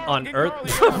 get What Carl, on get earth?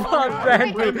 Carl, Come get on, Carl.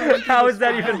 Ranboo. How is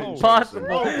that even Oh, possible?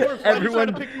 Oh, of course. Everyone- Why are you trying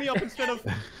to pick me up instead of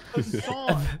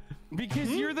Hassan? Because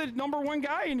you're the #1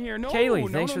 guy in here. No, Kaylee, no,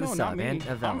 thanks no, for the no, sub, not me. man.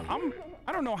 Valley.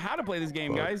 I don't know how to play this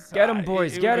game, guys. Get 'em,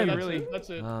 boys, get would 'em. be Really, That's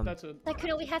it. Um, That's it.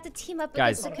 Sykkuno, we have to team up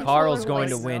Guys, against the Carl's controller going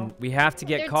to boys. win. We have to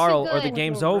get They're too Carl or the good.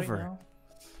 game's Right over. now.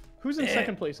 Who's in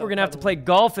second place? We're gonna by have to the play way?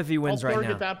 golf if he wins I'll right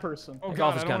target now. that person. oh Golf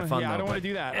god, is I kinda don't fun, wanna, yeah, I though, don't want to but-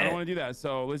 do that. I don't want to do that.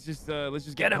 So let's just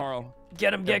Get get him. Carl.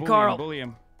 Get him, Yeah, get bully Carl. Him, bully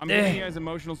him. I'm Eh. giving you guys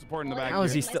emotional support in the back. How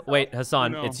is here. he still? Wait,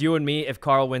 Hassan, no. it's you and me. If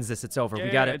Carl wins this, it's over. Yeah,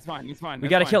 We got yeah, it. It's fine. It's fine. We that's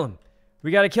gotta fine. kill him.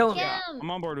 We gotta kill him. Yeah. I'm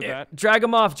on board with that. Drag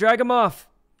him off. Drag him off.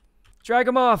 Drag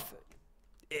him off.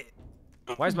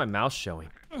 Why is my mouse showing?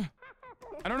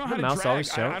 I don't know Does how the to mouse drag.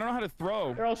 always show? I don't know how to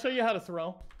throw. Here, I'll show you how to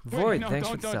throw. Void, no, thanks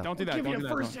for the don't sub. do that. Give Don't you do a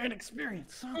that. first-hand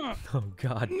experience. Oh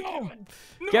God. No.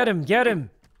 Get him. Get him.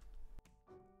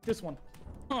 This one.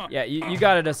 Yeah, you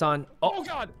got it, Hassan. Oh Oh,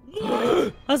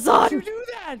 god. Hassan. You do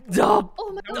that. Stop.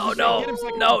 Oh my No, gosh. Get him,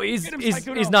 Sykkuno. no, he's Get him, he's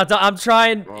Sykkuno. he's not done. I'm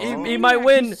trying. He might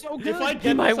win. He's so good. If I He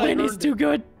get might this, I win. He's earned too it.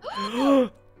 good. Oh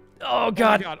Oh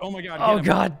God. my god. Oh my god. Oh Get him.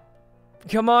 God.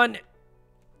 Come on.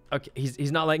 Okay,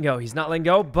 he's not letting go. He's not letting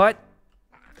go. But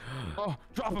Oh,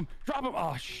 drop him. Drop him.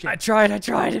 Oh shit. I tried. I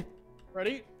tried.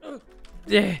 Ready?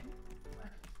 Yeah.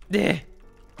 Yeah.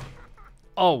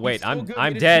 Oh wait, so I'm good.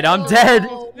 I'm It is dead. so I'm dead.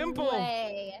 No Simple.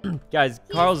 way. Guys,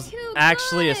 Carl's too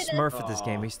actually a good. smurf at this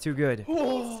game. He's too good.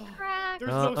 He's cracked.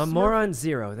 There's no A Smurf. moron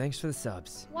zero. Thanks for the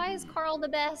subs. Why is Carl the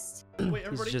best? Wait, He's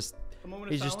everybody. just a moment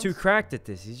of he's just too silence. cracked at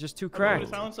this. He's just too A moment of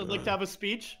cracked. silence. I'd like to have a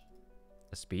speech.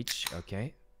 A speech.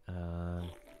 Okay.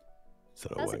 Is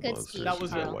that a That's a white good monster? speech, That was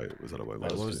Was that it. white? Was that a white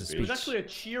What monster? was the It was speech? actually a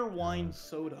cheer wine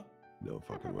soda. No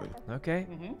fucking way. Okay.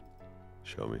 Mm-hmm.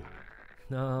 Show me.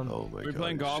 Oh my god. We're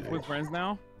playing golf shit. with friends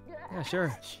now. yeah,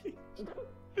 sure.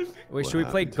 Wait, What should we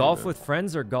play happened to golf him? with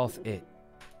friends or golf it?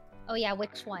 Oh yeah,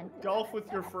 which one? Golf with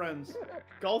your friends.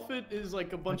 Golf it is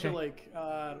like a bunch of Okay. like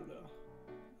I don't know.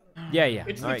 Yeah, yeah.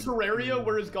 It's All the right. Terraria,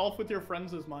 whereas golf with your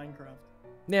friends is Minecraft.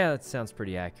 Yeah, that sounds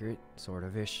pretty accurate, sort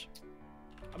of ish.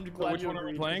 I'm just glad which you one are we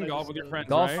agreed, playing? because I Golf just, with your friends,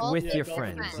 Golf right? with Yeah, your golf with your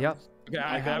friends. friends. Yep. Okay,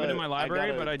 I have it in my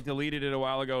library, but I deleted it a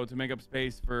while ago to make up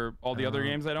space for all the other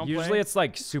games I don't Usually play. it's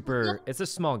like super. It's a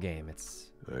small game. It's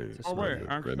Hey, Just Oh small wait, game.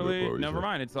 actually, never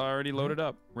mind. It's already loaded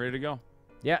up, ready to go.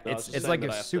 yeah. No, I was It's just it's saying like that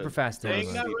a I have super to- fast Saying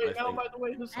download. that Sleep, right I now, think. by the way,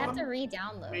 I have to Hassan,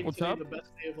 re-download. made What's today up? the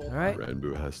best day of all All time. right.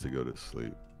 Ranboo has to go to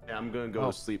sleep. Yeah, I'm gonna go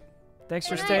Oh. to sleep. Thanks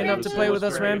for Good staying night, up to Ranboo. play with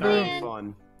us, Good Ranboo. night.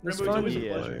 Fun. It was Ranboo, it's fun. always a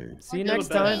Yeah. pleasure. See you You're the next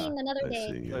best. time. Playing another Nice day.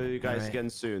 seeing See you. you guys Alright. again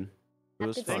soon. It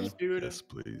was to fun. see Thanks, dude. Yes,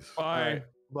 please. Bye.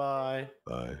 Bye.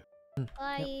 Bye.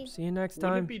 Bye. Yep, see you next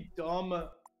Wouldn't time. it be dumb?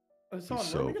 Hassan, He's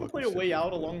so weren't we gonna play a fucking Way sick Out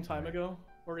of a it. long time ago?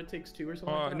 Or It Takes Two or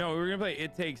something like that? No, we were gonna play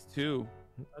It Takes Two,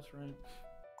 That's right.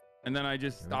 and then I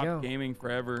just There we go. stopped gaming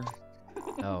forever.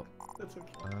 Oh, That's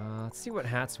okay. let's see what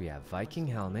hats we have. Viking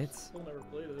helmets. Still never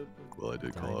played it. But... Well, I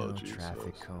did call Dino LG,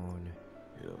 traffic so, cone.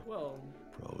 you know, Well,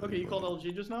 probably. okay, you called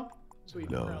LG just now? Sweet.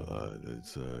 No, round.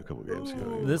 it's a couple games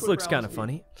ago. Ooh. This Quick looks kind round of ski.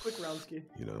 funny. Quick round ski.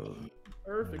 You know,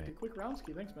 Perfect. Alright. A quick round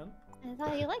ski. Thanks, man. I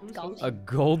thought you liked Who's golf. hosting? A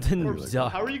golden Corpse,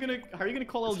 duck. How are you gonna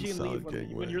call This LG is and leave solid gang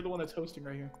when way. you're the one that's hosting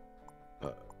right here?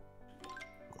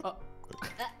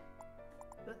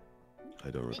 I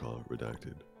don't recall.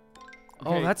 Redacted.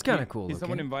 Oh, Okay, that's kinda can- cool Can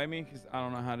someone looking. invite me? Cause I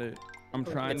don't know how to. I'm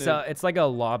trying It's to. it's like a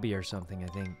lobby or something, I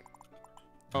think.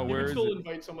 Oh, You where can is still it?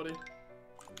 invite somebody,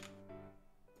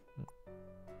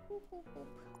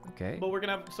 Okay. but we're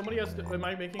gonna have somebody has to. Am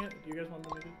I making it? Do you guys want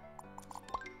to make it?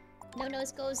 No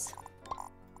nose goes.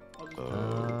 I'll just.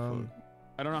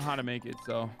 I don't know how to make it,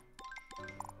 so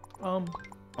I'm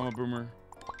a boomer.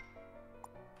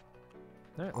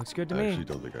 All right, looks good to I me. actually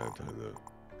don't think I have time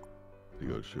to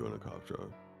go shoot on a cop truck.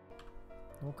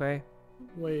 Okay.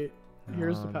 Wait.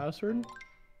 Here's the Um, password.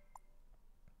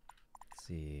 Let's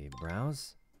see,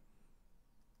 browse.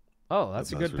 Oh, that's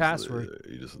The a good password's, password.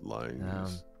 You just lying. Oh,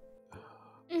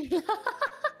 Do you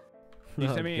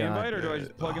Oh, send me an God. invite or do I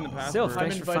just plug in the password? Sylph, I'm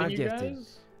thanks for inviting 5 you gifted.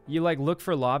 guys. You like look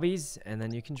for lobbies and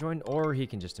then you can join, or he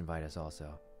can just invite us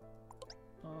also.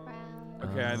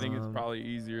 Okay, I think it's Um, probably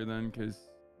easier then, cause.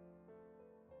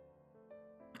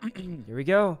 Here we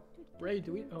go. Ray,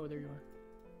 do we? Oh, there you are.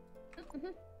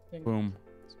 Boom.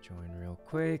 Let's join real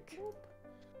quick.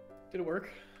 Did it work?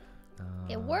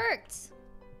 it worked.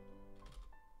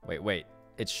 Wait.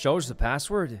 It shows the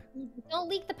password. Don't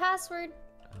leak the password.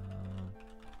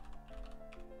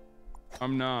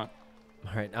 I'm not.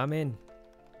 All right, I'm in.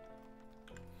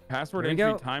 Password Here we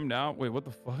entry go. timed out. Wait, what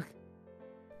the fuck?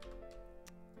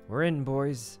 We're in,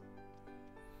 boys.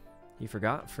 You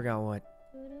forgot? Forgot what?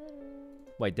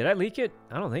 Wait, did I leak it?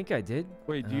 I don't think I did.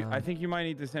 Wait, I think you might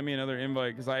need to send me another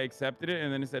invite because I accepted it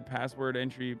and then it said password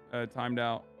entry timed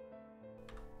out.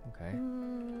 Okay.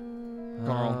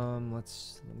 Carl.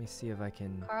 Let me see if I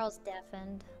can. Carl's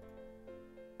deafened.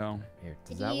 No. Here,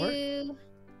 does Did that work? you?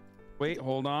 Wait,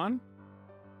 hold on.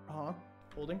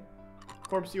 Holding.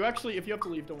 Corpse, you actually, if you have to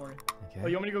leave, don't worry. Okay. Oh,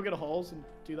 you want me to go get a halls and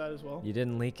do that as well? You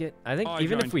didn't leak it? I think Oh, I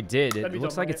even if joined. we did, it That'd be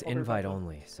looks dumb, like right? it's I'll be right invite back.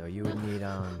 only. So you would need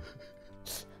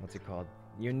what's it called?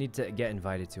 You need to get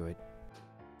invited to it.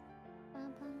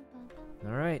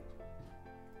 All right.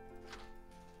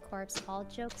 Corpse, all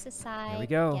jokes aside. we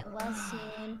go. Get well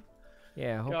soon.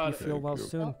 Yeah, I hope God, you feel well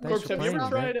Corpse, soon. Thanks Corpse, for have you ever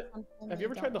playing, man. tried? Have you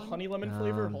ever tried the honey lemon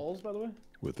flavor halls, by the way?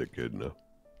 With the kid, no.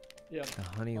 Yeah. The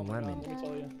honey Oh my God, lemon. let me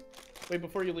tell you. Wait,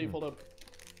 before you leave, hold up.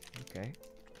 Okay.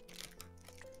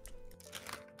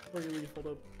 Before you leave, hold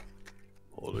up.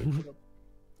 Holding. Hold up.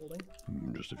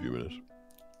 Holding. Just a few minutes.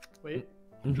 Wait.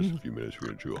 Just a few minutes. We're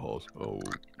gonna chew a halls. Oh.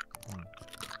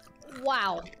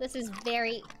 Wow, this is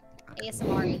very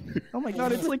ASMR-y. Oh my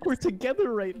God, it's like we're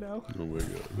together right now. Oh my God.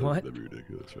 What? That'd be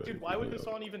ridiculous, right? Dude, why would Yeah.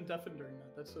 Hassan even deafen during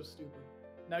that? That's so stupid.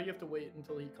 Now you have to wait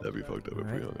until he comes That'd be back. fucked up if we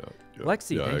Alright. hung out. Yeah.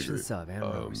 Lexi, Yeah, I thanks for the agree. sub, and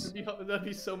Rose. That'd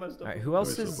be so messed up. All right, who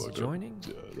else That'd be is so fucked up. joining?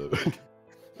 Yeah,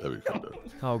 that'd be fucked up.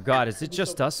 Oh God, is it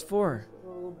just us four?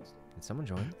 So messed up. Did someone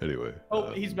join? Anyway.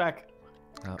 Oh, he's back.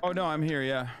 Oh no, I'm here.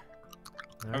 Yeah.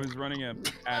 I Alright. was running a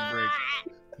ad break.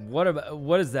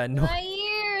 What is that noise? My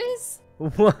ears.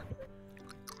 What?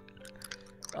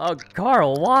 Oh,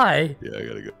 Carl, why? Yeah, I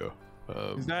gotta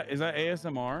go. Is that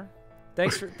ASMR?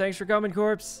 Thanks for coming,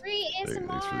 Corpse. Free ASMR.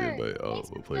 Thanks for the invite. Oh, Thanks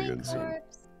for we'll play playing, again soon.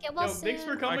 Corpse. Get well Yo, soon. thanks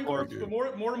for coming, Bye, Corpse, Corp.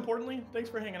 but more importantly, thanks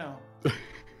for hanging out.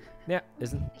 Yeah,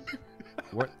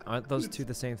 aren't those two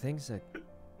the same things? I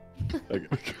gotta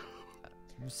go.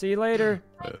 See you later.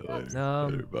 Later.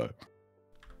 Um, Later. Bye.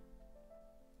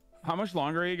 How much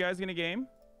longer are you guys gonna game?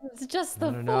 It's just I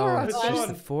the don't four know. of It's us. just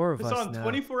the four of It's us on now.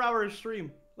 24-hour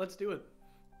stream. Let's do it.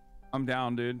 I'm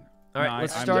down, dude. All right, No,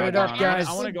 let's I'm start it down. up, guys.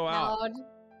 I want to go out. Loud.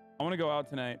 I want to go out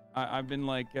tonight. I've been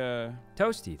like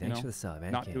Toasty, thanks know, for the sub.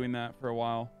 not Anakin. doing that for a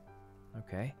while.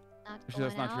 Okay. Actually,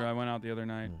 that's not true. I went out the other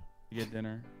night Hmm. to get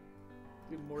dinner.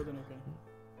 Dude, more than okay.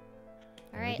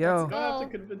 All right, go. let's You don't have go.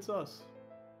 to convince us.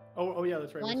 Oh yeah,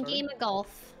 that's right. One we're starting. game of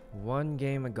golf. One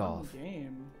game of golf. One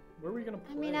game. Where are we gonna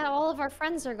play? I mean, all of our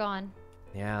friends are gone.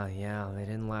 Yeah, they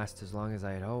didn't last as long as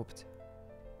I had hoped.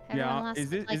 Everyone Yeah, lasted is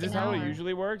this like is this an how it hour.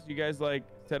 usually works? You guys like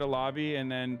set a lobby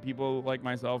and then people like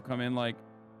myself come in like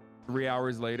 3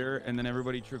 hours later and then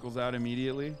everybody trickles out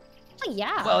immediately? Oh,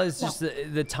 yeah. Well, it's just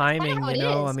the timing, how you it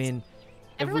know. I is. mean,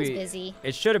 if Everyone's we, busy.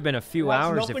 it should have been a few Well, it's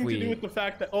hours if nothing to do we. with the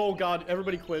fact that, oh god,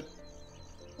 everybody quit.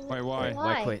 Wait, why?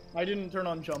 Why quit? I didn't turn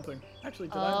on jumping. Actually,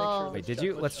 did I make sure? Wait, did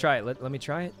you? Let's try it. Let me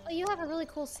try it. Oh, you have a really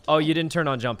cool skin. Oh, you didn't turn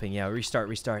on jumping. Yeah, restart.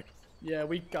 Yeah,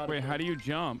 we got it. Wait, how do you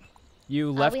jump?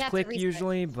 You we left have to click restart.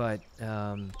 usually, but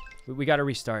we got to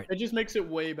restart. It just makes it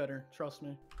way better. Trust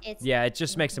me. Yeah, it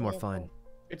just makes it more fun.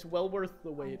 It's well worth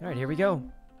the wait. All right, here we go.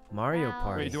 Mario Wow.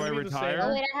 Party. Wait, do I It's gonna be the same. retire?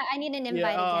 Oh, wait, I need an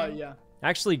invite again. Yeah.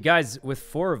 Actually, guys, with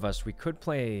 4 of us, we could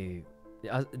play.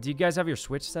 Do you guys have your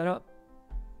Switch set up?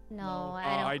 No, Oh,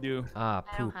 I do. Ah,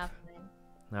 I don't poop. have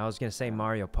mine. I was gonna say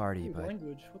Mario Party, Ooh, but.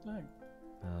 language. What the heck?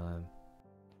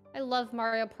 I love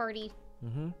Mario Party.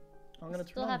 I'm gonna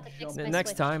Still turn have on to fix jump. my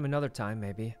Next Switch. time, another time,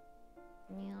 maybe.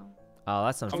 Yeah. Oh,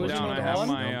 that's I'm unfortunate. down. I Switch have on?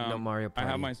 my no Mario I Party.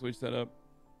 have my Switch set up.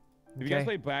 Have you guys Okay.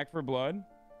 played Back for Blood?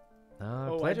 I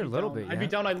Oh, played I'd it a be little down. bit. I'd be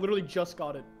Yeah. down. I literally just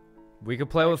got it. We could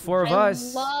play with 4 of I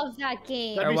us. love that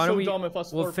game. That'd be why so don't we? dumb if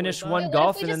us We'll four finish played that. one Wait, what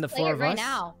golf if and we then the just play 4 it of right us.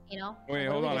 now, you know? Wait,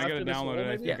 hold on. I after gotta this download it. I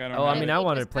one, think maybe? I don't Oh, I have mean, it. I We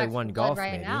wanted to just play Back one for Blood golf,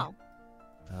 right maybe. now.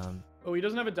 Oh, he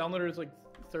doesn't have it downloaded. It's like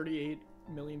 38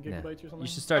 million Yeah. gigabytes or something. You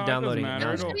should start No, it doesn't downloading it. matter.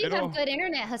 I'm now. sure you It'll- have good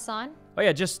internet, Hassan. Oh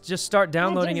yeah, just start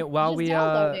downloading just- it while just we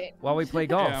download it. while we play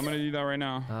golf. Yeah, I'm gonna do that right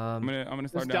now. I'm gonna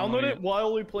start Just download downloading it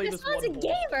while we play this Hassan's one. a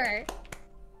hole. gamer.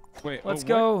 Wait, Let's what?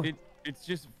 go. It's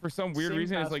just for some weird Same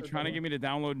reason. It's like password, trying to though. get me to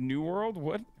download New World.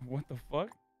 What the fuck?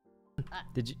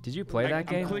 Did you play that I'm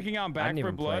game? clicking on I Back didn't for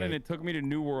even Blood play and it. it took me to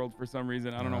New World for some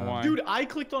reason. I don't know why. Dude, I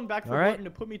clicked on back for Alright. blood and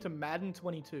it put me to Madden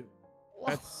 22.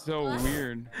 That's so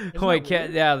weird. Oh, wait,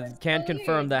 Isn't that weird? can So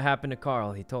confirm weird. that happened to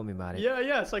Carl. He told me about it.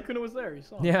 Yeah, Sykkuno was there. He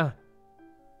saw. it. Yeah.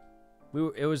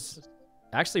 It was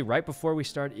actually right before we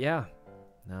started. Yeah.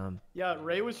 Yeah,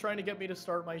 Ray was trying to get me to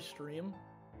start my stream,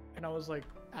 and I was like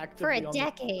For actively a on the-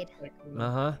 decade. like,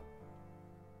 Uh-huh.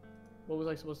 What was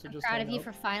I supposed to I'm just? proud hang of you up?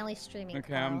 for finally streaming.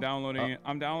 Okay, I'm Carl. downloading it.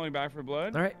 I'm downloading Back for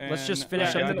Blood. All right, let's just and- finish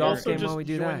Yeah, up and the then golf also game just while we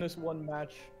do join that. this one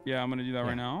match. Yeah, I'm gonna do that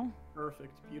right now.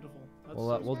 Perfect, beautiful. That's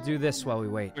We'll do this while we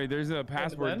wait. Wait, there's a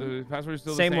password. then? The password is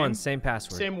still Same the same. one, same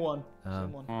password. Same one. Um,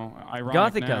 Same one. Oh,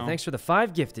 ironic Gothica, now. thanks for the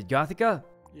 5 gifted. Gothica,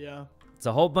 Yeah. it's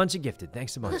a whole bunch of gifted.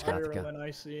 Thanks so much, Higher Gothica. than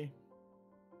I see.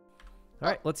 All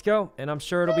right, let's go. And I'm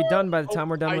sure it'll be done by the time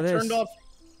we're done I with this. turned off.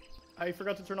 I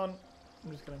forgot to turn on.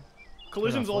 I'm just kidding.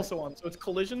 Collision's what? also on, so it's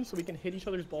collision, so we can hit each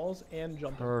other's balls and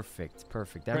jump. Perfect. That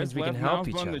Press means we can left help mouse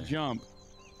each button other. to jump.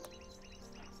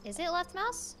 Is it left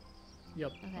mouse?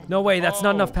 Yep. Okay. No way, that's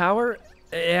not enough Oh. power.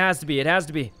 It has to be. It has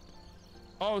to be.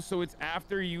 Oh, so it's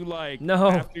after you No.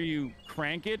 after you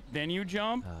crank it, then you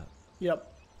jump. Yep.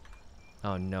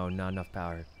 Oh no, not enough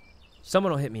power.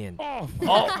 Someone will hit me in. Oh,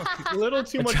 A little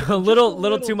too much. A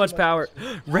little too much power.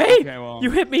 Ray, Okay, well.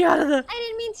 you hit me out of the. I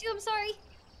didn't mean to. I'm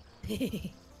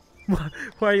sorry.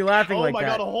 Why are you laughing Oh like my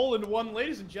that? god, a hole in one,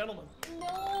 ladies and gentlemen.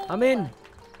 I'm in.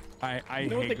 I You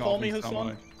know what hate they call me, golfing so Hassan?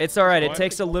 much. It's all right. It What?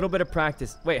 takes a little bit of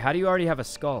practice. Wait, how do you already have a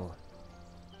skull?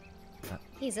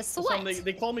 He's a Son, sweat.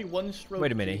 they call me one stroke.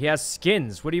 Wait a minute. G. He has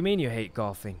skins. What do you mean you hate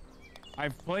golfing?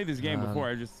 I've played this game before.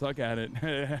 I just suck at it.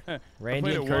 I Randy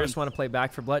played and it Curtis once. want to play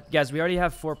Back for Blood. Guys, we already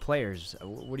have 4 players.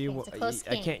 What do you? It's a close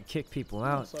I game. can't kick people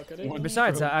out. Suck at it. One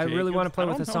Besides, stroke, I really want to Jacobs. play I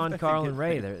with don't know if Hassan, that's a Carl, good and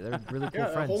Ray. thing. They're really cool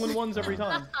Yeah, friends. hole in ones every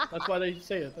time. That's why they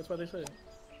say it. That's why they say it.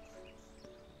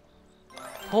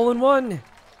 Hole in one.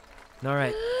 All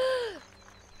right.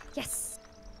 Yes.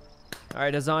 All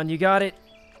right, Hassan, you got it.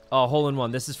 Oh, hole in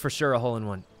one. This is for sure a hole in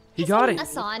one. He got it.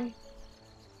 Hassan.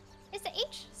 Is the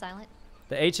H silent?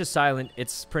 The H is silent.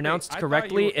 It's pronounced I thought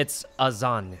correctly. you- It's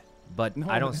Azan, but No,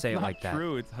 I don't that's say it not like that.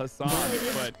 True, it's Hassan.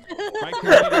 But my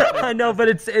community says, I know, but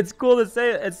it's cool to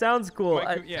say it. It sounds cool.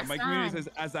 my, my community says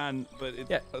Azan, but it's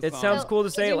Yeah, Hassan. it sounds cool to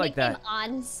say it like that.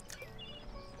 Ons?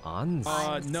 Ans.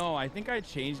 No, I think I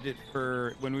changed it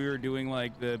for when we were doing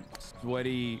like the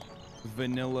sweaty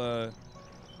vanilla.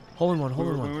 Hole in one. Hole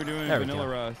in When one. we were doing There we vanilla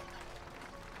go. rust.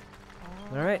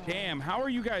 All right. Damn, how are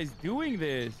you guys doing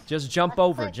this? Just jump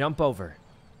over. Jump over.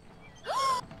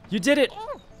 You did it.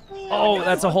 Oh,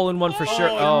 that's a hole in one for sure.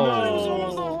 It Oh,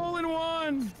 was a hole in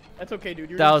one. That's okay, dude.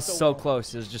 You're that doing was so well.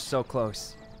 close. It was just so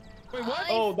close. Wait, what?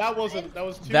 Oh, that wasn't. That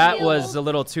was too. That little. was a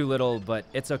little too little, but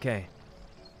it's okay.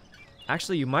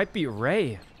 Actually, you might be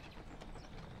Ray.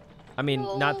 I mean,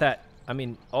 not that. I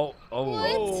mean, oh.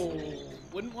 Oh,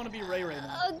 wouldn't want to be Ray right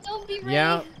now. Oh, don't be Ray.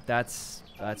 Yeah, that's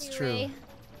Don't be true. Ray.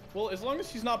 Well, as long as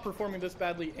she's not performing this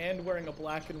badly and wearing a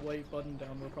black and white button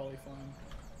down, we're probably fine.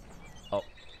 Oh,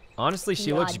 honestly,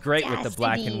 she The looks great with the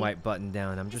black and audacity. white button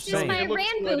down. I'm just This is saying. my It looks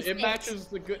Rambo good. It fit. matches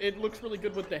the good. It looks really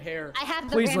good with the hair. I have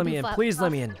the Please let Rambo me in. flip Please let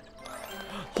off. me in.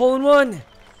 Hole in one.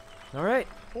 All right.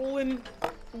 Hole in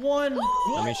one.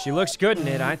 I mean, she looks good in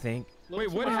it, I think. Wait,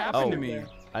 what much happened Oh. to me?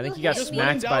 I think You you got hit Just me.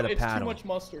 smacked leaned by out, the it's paddle. Too much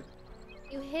mustard.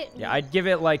 You hit me. Yeah, I'd give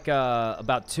it like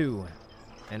about 2.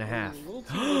 and a half. A little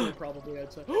too early, probably,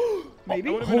 I'd say. Maybe.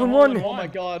 Hole in one. Oh my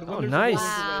god. Oh, nice.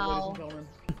 Wow.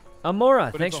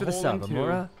 Amora, But thanks it's for a the hole sub, in two.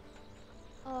 Amora.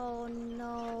 Oh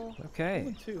no.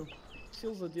 Okay. Two.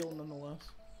 Seals the deal nonetheless.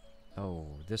 Oh,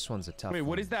 this one's a tough Wait, one.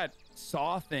 what is that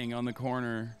saw thing on the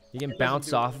corner? You can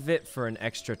bounce off of it for an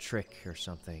extra trick or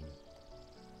something.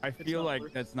 I feel like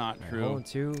that's not Hole true. in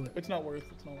two. It's not worth.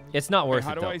 It's not worth. It's not worth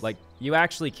how it do though. I Like you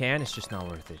actually can. It's just not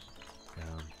worth it.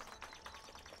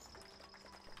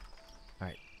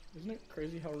 Isn't it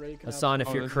crazy how Ray can? Hasan, if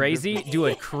Oh, you're this is crazy, different. do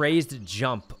a crazed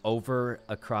jump over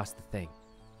across the thing.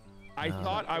 I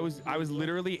thought I was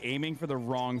literally aiming for the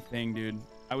wrong thing, dude.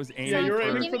 I was aiming. Yeah, you were for...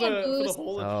 aiming for Give me a the boost.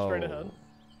 hole that's straight ahead.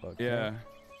 Okay. Yeah.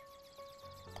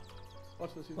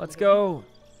 Watch this. Let's go.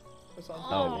 Hasan.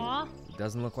 Aw. It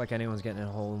doesn't look like anyone's getting a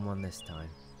hole in one this time.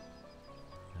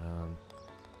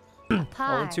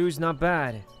 Hole in two's not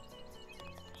bad.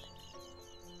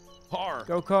 Par.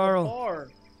 Go, Carl.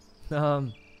 Hard.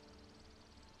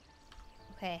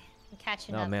 Okay, I'm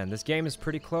catching Oh up. man, this game is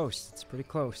pretty close. It's pretty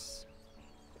close.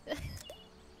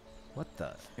 What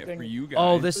the? Yeah, for you guys.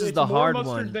 Oh, this is It's the more hard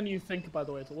mustard one. than you think, by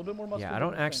the way. It's a little bit more mustard. Yeah, I than don't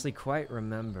you think. actually quite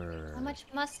remember. How much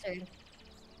mustard?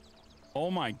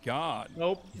 Oh my god.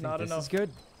 Nope, You think not this enough. is good?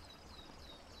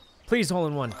 Please, hole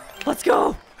in one. Let's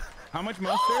go. How much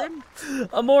mustard?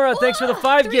 Amora, thanks for the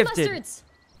 5 3 gifted. mustards.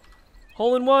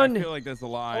 Hole in I one. feel like that's a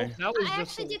lie. That was I just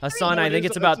actually did Hasan, three. I think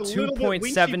it's about a little bit- we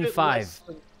keep it 2.75. less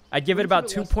than- I'd give it we about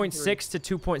keep it less than 2.6 to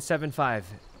 2.75.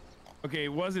 Okay, it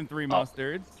wasn't 3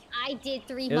 mustards. I did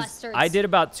 3 It was- mustards. I did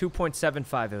about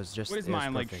 2.75. It was just. What is it was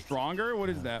mine, like perfect. stronger? What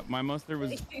is that? My mustard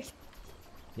was...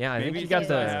 Yeah, I think Maybe you got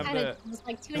because I the. have Kinda, the... it was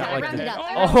like 2 got and a half. like Round the- it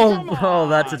up. Oh, come bro,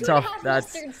 that's a on. tough. 2.5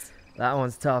 That's mustards. that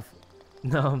one's tough.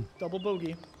 No, Double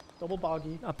bogey. Double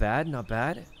boggy. not bad, not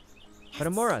bad. But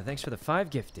Amora, thanks for the 5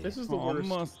 gifted. This is the Oh, worst.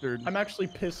 mustard. I'm actually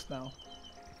pissed now.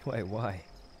 Wait, why?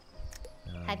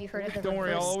 Have you heard of the Don't worry,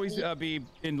 I'll reverse always sweep? be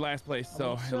in last place,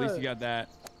 so at least you got that.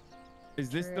 Is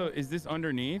this True. the? Is this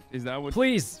underneath? Is that what?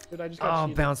 Please. Dude, I just got Oh,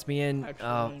 cheated. bounce me in. Actually, Oh,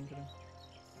 not even kidding.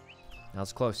 that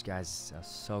was close, guys. That was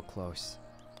so close.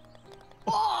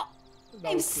 Oh, That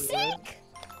I'm was cool, right? sick.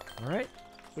 All right.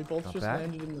 We both Not just bad.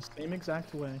 landed in the same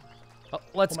exact way. Oh,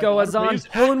 let's Oh my go, God, Hasan. please.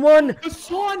 Hole in one.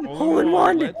 Hassan! Hole in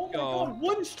one. Let's Oh my go. god,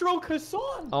 one stroke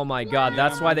Hassan! Oh my God, Yeah,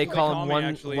 that's why they they call call him me one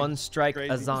actually one strike crazy.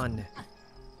 Hasan.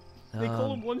 They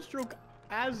call him one stroke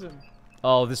Azim.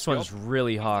 Oh, this one's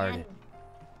really hard.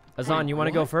 Hasan, you want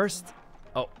to go first?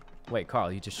 Oh, wait,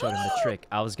 Carl, you just showed him the trick.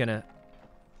 I was gonna.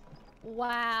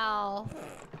 Wow.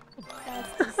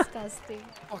 That's disgusting.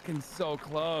 Fucking so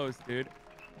close, dude.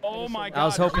 Oh my god. I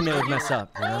was hoping they would mess up.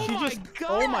 You know? Oh She my just. god.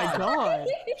 Oh my god.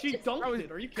 She dunked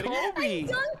it. Are you kidding me? Kobe.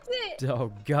 Dunked it.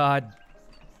 Oh God.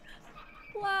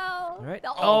 Wow. All right.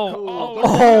 Oh,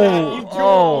 Oh, You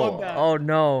oh, don't oh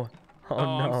no. Oh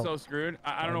I'm no. so screwed.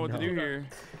 I don't know what to do here. You, have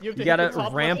to You hit gotta the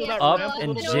top ramp left of that up ramp a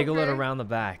and little jiggle it over. around the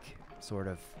back, sort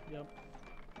of. Yep.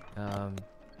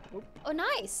 Oh,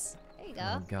 nice. There you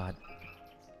Oh go. God.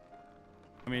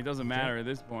 I mean, it doesn't matter at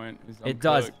this point. I'm It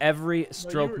does. cooked. Every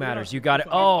stroke you're matters. not You got it.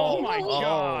 fine. Oh. Oh my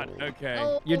god. Okay.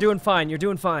 Oh, You're doing fine. You're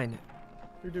doing fine.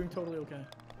 You're doing totally okay.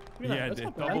 Look at Yeah, that, that's dude,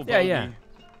 not bad. double Yeah, yeah. bogey.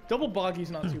 Double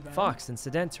bogey's not too bad. Fox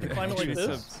incidentally. Climb it like Dude, this.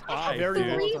 it's a 5, Very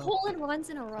dude. 3 well done. hole-in-ones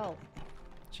in a row.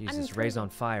 Jesus, I'm Ray's on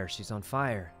fire. She's on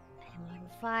fire. I'm on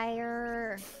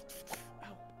fire.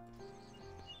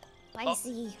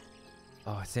 Spicy.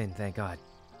 Oh, it's in. Thank God.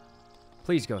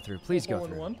 Please go through. Please go Hole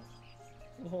in through. one.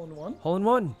 Hole in one. Hole in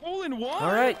one. Hole in one.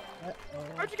 All right.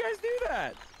 How'd you guys do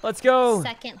that? Let's go.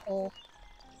 Second hole.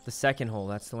 The second hole.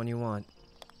 That's the one you want.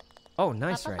 Oh,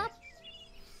 nice, Ray.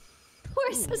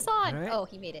 Where's Hasan? Alright. Oh,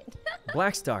 he made it.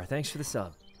 Black Star, thanks for the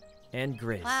sub. And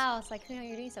Grizz. Wow, it's like, you're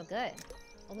doing so good.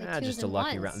 Only twos Just a and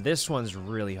lucky ones. round. This one's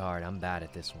really hard. I'm bad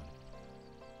at this one.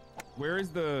 Where is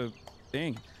the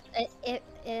thing?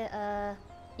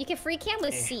 You can free cam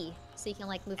with C, so you can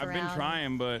like move I've around. been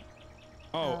trying, but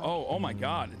oh my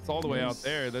god, it's all the way out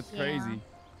there. That's Yeah. crazy.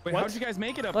 Wait, What? how'd you guys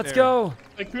make it up Let's there? go.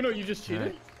 Like Kuno, you just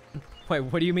cheated? Wait,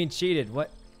 what do you mean cheated?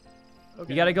 What?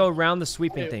 Okay. You gotta go around the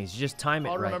sweeping Okay. things. You just time it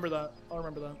I'll right. remember that. I'll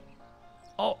remember that.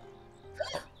 Oh.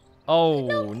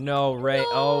 Oh no, Ray.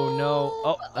 Oh no.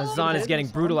 Oh, Hasan is getting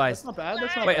brutalized. That's not bad.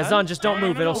 That's not Wait, bad. Hasan, just don't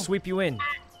move. No. It'll sweep you in.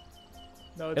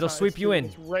 No, it's It'll not. sweep It's you too- in.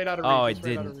 It's right out of reach. Oh, It's it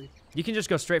right out of didn't. reach. You can just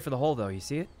go straight for the hole, though. You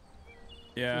see it?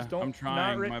 Yeah, Just don't- I'm not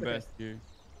trying right my with it. best here.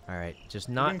 All right, just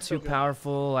doing not so too good.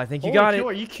 powerful. I think you Holy got cow,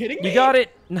 it. Are you kidding me? You got it.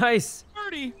 Nice.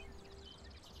 30.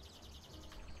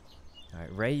 All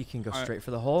right, Ray, you can go All right. straight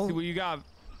for the hole. See what you got.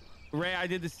 Ray, I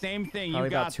did the same thing. Probably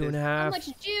You got about two and this. a How half,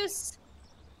 much juice?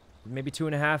 maybe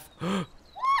 2.5.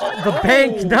 Oh, the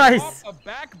bank, nice. Off a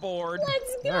backboard.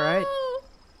 Let's go. All right.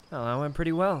 Oh, that went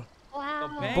pretty well.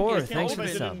 Wow. Boar, I can't thanks for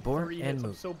believe the I sub. did Boar 3 and hits. I'm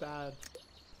move. so bad.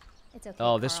 It's okay.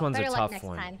 Oh, this Carl. one's a Better luck tough next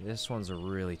one. time. This one's a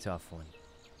really tough one.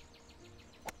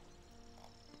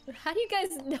 How do you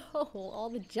guys know all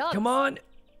the jumps? Come on.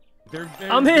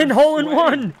 I'm in, hole in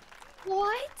one.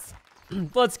 What?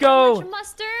 Let's go. Much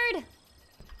mustard.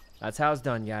 That's how it's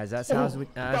done, guys. That's how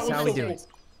we do it.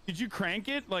 Did you crank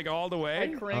it like all the I way?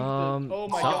 cranked it. Oh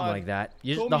my Something god. like that.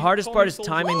 Call The me- hardest call part me is soldier.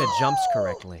 timing the jumps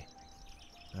correctly.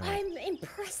 All right. I'm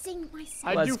impressing myself.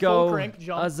 I Let's do go, full crank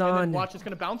jump, and Hasan. then watch, it's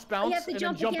gonna bounce, bounce, have to and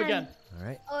jump then jump again. again. All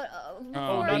right.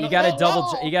 Oh, no, You no. gotta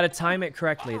Oh. you gotta time it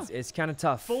correctly. It's kind of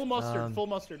tough. Full mustard, full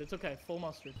mustard. It's okay, full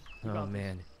mustard. You Oh got this.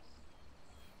 man.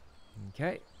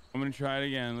 Okay. I'm gonna try it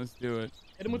again. Let's do it.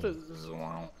 Hit him with a.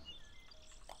 All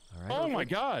right. Oh my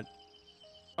god.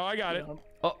 Oh, I got it.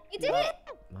 Oh. You did it.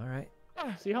 All right.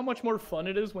 See how much more fun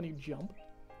it is when you jump?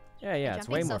 Yeah, yeah. It's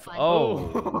way jumping's more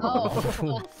so fun. fun.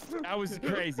 Oh. That was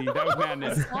crazy. That was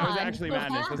madness. That was fun. actually What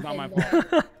madness. That's not my happened?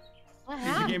 fault. What The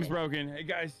happened? game's broken. Hey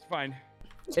guys, fine.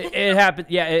 It happened.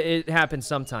 Yeah, it happens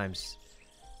sometimes.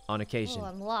 On occasion. Oh,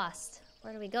 I'm lost.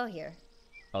 Where do we go here?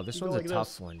 Oh, this You go one's a like tough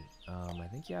this. one. I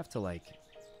think you have to like.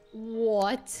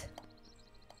 What?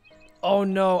 Oh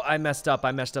no, I messed up.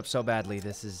 I messed up so badly.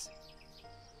 This is.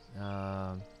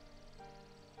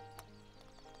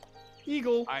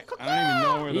 Eagle. I don't even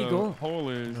know where Eagle. the hole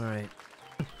is. All right.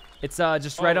 It's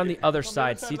just right on the other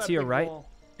side. See to your right.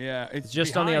 Yeah, It's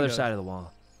just on the other side of the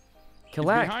wall.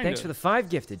 Kalak, behind thanks us. for the 5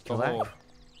 gifted. The hole. Kalak.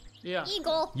 Yeah.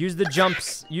 Eagle. Use the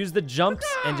jumps. Use the jumps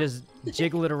and just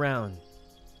jiggle it around.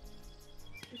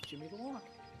 It's Jimmy the Lock.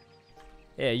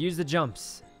 Yeah, use the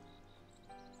jumps.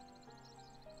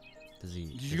 Does he?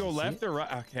 Did you go left or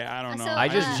right? Okay, I don't know. I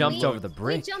just jumped we- over the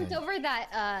brick. We jumped and, over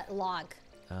that log.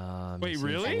 Wait, he seems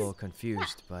really? A little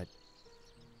confused, but.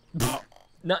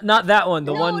 Not that one.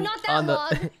 The no, one not that on the.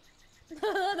 log. The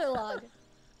other log.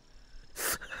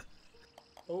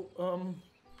 Oh,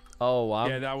 Oh wow.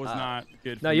 Yeah, that was not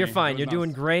good. No, for you're me. fine. That You're was not-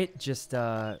 doing great. Just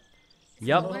Yup.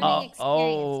 learning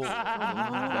Oh.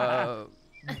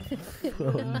 experience.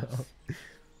 No.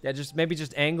 Yeah, maybe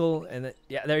just angle and then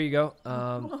yeah, there you go.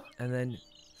 And then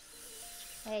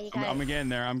Hey, you guys. I'm getting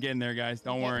there. I'm getting there, guys.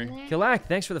 Don't worry. Kilak,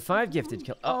 thanks for the 5 gifted.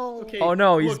 Oh. okay. Oh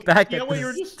no, he's Look, back you know at what you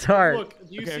the were just, start. Look,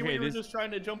 do you Okay, see what okay, you were this- just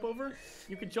trying to jump over?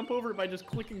 You could jump over it by just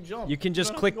clicking jump. You can just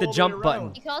don't have click to the go all jump way button.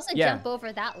 around. You can also Yeah. jump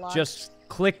over that log. Just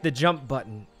click the jump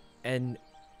button and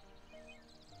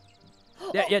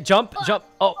yeah, jump.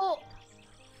 Oh.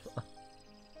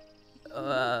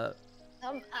 Um,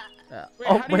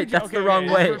 Oh wait, that's the wrong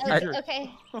way.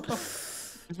 okay.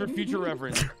 It's for future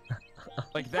reference.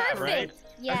 Like that, right? Perfect.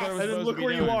 Yes. I thought it was And then supposed look to be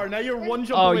where you doing. are. Now you're one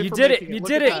jump Oh, away you from did it. making You Look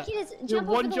did at it. that. You just You're jump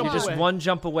one over the jump You're log. just away. one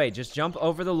jump away. Just jump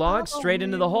over the log straight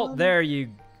into the hole. There you.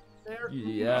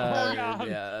 Yeah.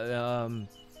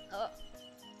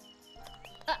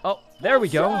 Oh, there we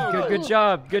go. Good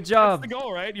job. Good That's job. the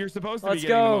goal, right? You're supposed to Let's be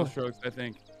getting go. the most strokes, I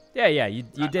think. Yeah, you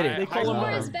did They it. call More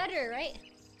them- is better, right?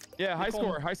 Yeah, high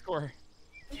score, high score.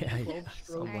 Yeah,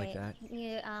 something like Alright,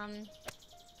 that.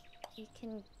 You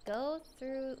can go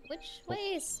through. Which way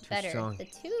is better, strong. the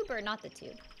tube or not the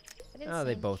tube? I didn't Oh,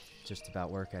 they see. both just about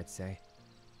work, I'd say.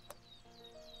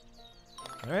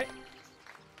 All right.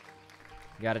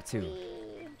 Got it too.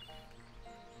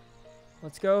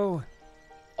 Let's go.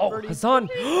 Oh, Hasan.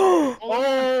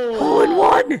 Hole in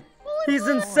one. He's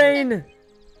insane.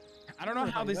 I don't know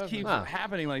how this keeps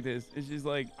happening like this. It's just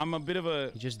like I'm a bit of a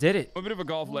You just did it.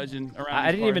 golf legend around.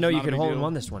 I these didn't even parts. know you Not a could big hole in deal.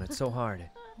 one this one. It's so hard.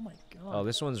 Oh my god. Oh,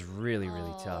 this one's really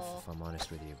tough, if I'm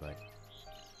honest with you, but.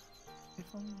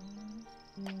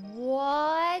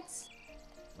 What?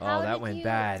 Oh, How that did went you-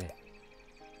 bad.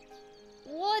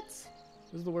 What?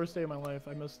 This is the worst day of my life.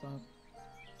 I missed that.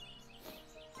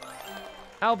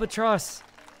 Albatross.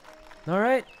 All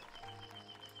right,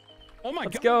 Oh my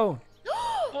let's god. go.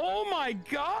 Oh my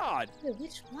god. Wait,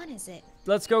 which one is it?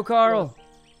 Let's go, Carl.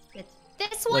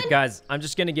 This one? Look, guys, I'm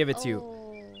just gonna give it to you.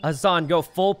 Oh. Hasan, go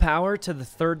full power to the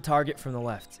 3rd target from the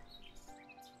left.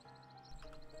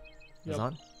 Yep.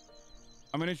 Hasan?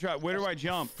 I'm gonna try. Where do I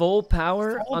jump? Full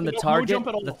power Oh, on the no target, jump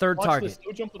at all. the 3rd Watch target. this,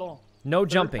 no jump at all. No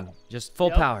jumping, just full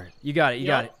power. You got it, you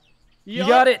got it. You Yup.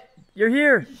 got it. You're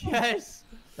here. Yes.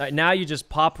 All right, now you just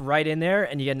pop right in there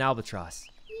and you get an albatross.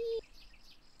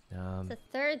 The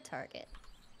 3rd target.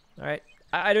 All right.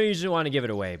 I don't usually want to give it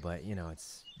away, but you know,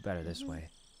 it's better this way.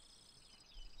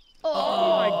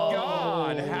 Oh my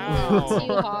god. How?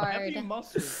 Too hard. Heavy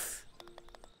mustard.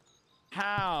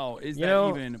 How is You that know-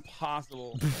 even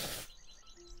possible?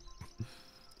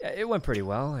 Yeah, it went pretty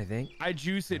well, I think. I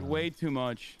juice it way too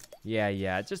much. Yeah,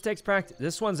 it just takes practice.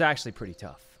 This one's actually pretty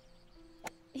tough.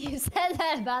 You said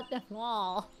that about them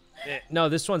all. No,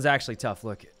 this one's actually tough.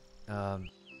 Look. All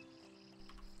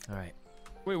right.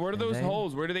 Wait, what are And those then-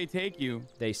 holes? Where do they take you?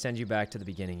 They send you back to the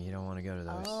beginning. You don't want to go to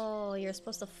those. Oh, you're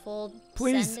supposed to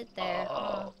Please. send it there.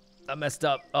 Oh, I messed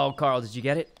up. Oh, Carl, did you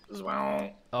get it? Oh,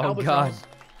 Albatross. God.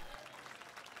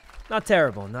 Not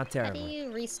terrible. Not How do terrible.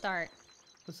 you restart?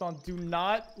 Hassan, do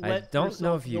not I let don't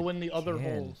know yourself if you go in the other can.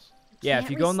 holes. Yeah, if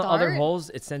Can't you go in the other restart? holes,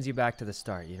 it sends you back to the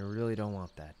start. You really don't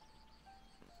want that.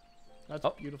 That's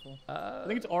Oh. beautiful. I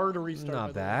think it's R to restart.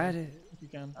 Not by the way, bad. if you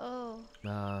can. Oh,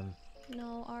 Um,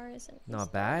 no, R isn't.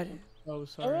 not bad. Oh,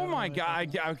 sorry. Oh my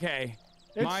god. Okay.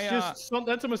 It's My, just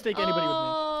that's a mistake anybody would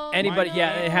Oh, Anybody, My-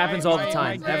 yeah, it happens all the my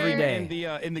time, game every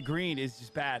day. In the green is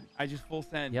just bad. I just full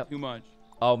send Yep. too much.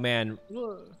 Oh man,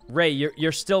 make. Ray,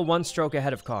 you're still one stroke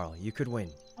ahead of Carl. You could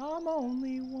win. I'm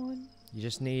only one You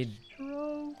just need.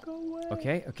 stroke away.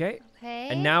 Okay, okay. Okay.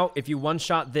 And now, if you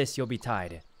one-shot this, you'll be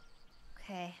tied.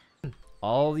 Okay.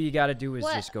 All you gotta do is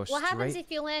just go What happens straight.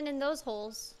 if you land in those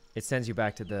holes? It sends you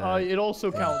back to the. It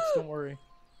also counts. Don't worry.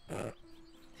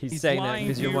 He's saying that lying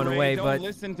because to you're you, one Ray. away, Don't but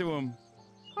listen to him.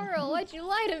 Carl, why'd you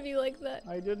lie to me like that?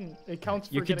 I didn't. It counts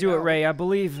for you could getting do it, out. Ray. I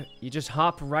believe. You just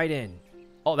hop right in.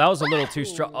 Oh, that was a little too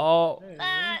strong. Oh, Hey,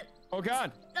 Ah, Oh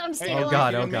god. I'm still Oh, alive.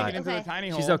 God, You oh, didn't make God. it into the Okay.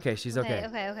 tiny she's hole. okay. She's okay.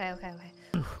 Okay.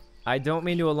 I don't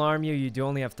mean to alarm you. You do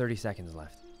only have 30 seconds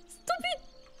left.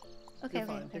 Okay, You're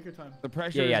okay, fine. Take your time. The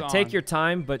pressure Yeah, is on. take your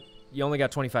time, but you only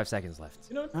got 25 seconds left.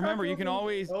 You know, Remember, you can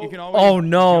always Oh. Oh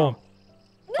no!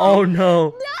 Oh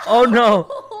no! Oh no!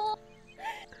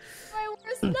 My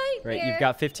worst nightmare. Right, you've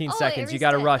got 15 Oh, wait, seconds. You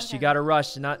gotta reset. rush. Okay. You gotta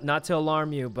rush. Not to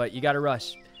alarm you, but you gotta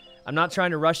rush. I'm not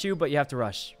trying to rush you, but you have to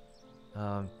rush.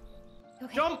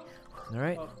 Okay. Jump. All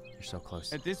right. You're so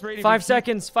close. At this rate, if 5 you keep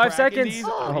seconds. 5 tracking seconds. these,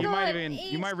 Oh, you God, might even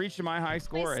eight. you might reach my high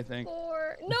score. I think.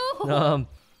 No.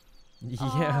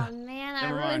 Yeah. Oh man, I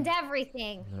Never ruined mind.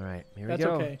 everything. All right. Here we That's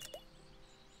go. okay.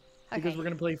 Because Okay. we're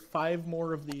gonna play 5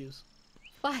 more of these.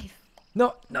 5.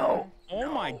 No. No.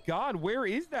 Oh my god, where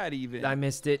is that even? I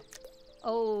missed it.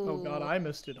 Oh. Oh god, I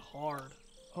missed it hard.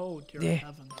 Oh dear Yeah.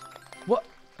 heavens. What?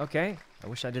 Okay. I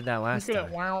wish I did that last Look at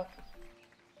time. that. Wow.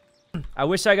 I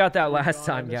wish I got that my last God,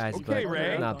 time, I missed guys, it. but Okay,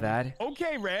 Ray. not bad.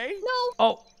 Okay, Ray. No.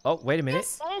 Oh. Oh. Wait a minute.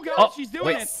 Yes. Oh god, Oh, she's doing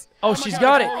wait. it. Oh, my she's God,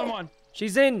 got it's it. all in one.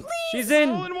 She's in. She's All in.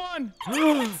 in one.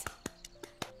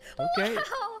 Okay. Wow.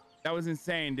 That was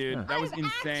insane, dude. Huh. That was I'm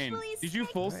insane. actually Did you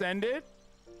full sick. send it?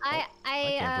 I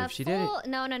can't believe she did it.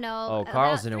 No. Oh,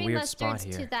 Carl's in a about weird 3 spot mustards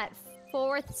here. To that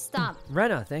 4th stump,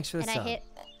 Rena, thanks for the and I sub. hit.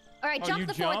 Or I Oh, jumped you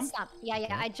the 4th jumped? stump.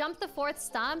 Yeah. I jumped the 4th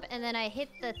stump, and then I hit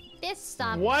the 5th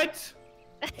stump. What?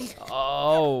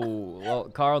 Oh, well,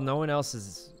 Carl, no one else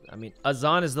is. I mean,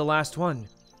 Azan is the last one.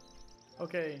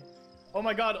 Okay. Oh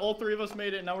my god, all 3 of us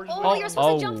made it. Now we're just Oh, waiting you're on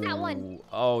supposed to jump that one.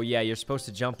 Oh, yeah, you're supposed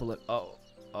to jump a little.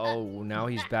 Oh, now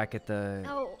he's back at the.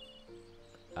 No.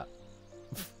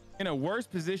 In a worse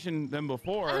position than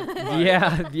before.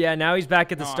 Yeah, now he's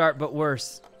back at the No. start, but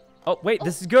worse. Oh, wait,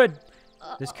 this is good.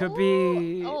 This could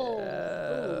be.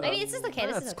 Oh. I mean, this is okay.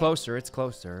 This It's is okay. closer. It's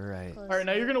closer, right? All right,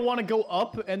 now you're gonna want to go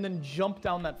up and then jump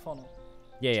down that funnel.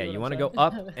 Yeah, See yeah. what You I'm want to go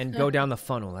saying? up and go down the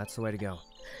funnel. That's the way to go.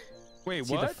 Wait,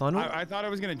 See the what? funnel? I thought I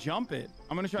was gonna jump it.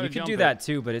 I'm gonna try You to could jump do it. that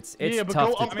too, but it's Yeah, but tough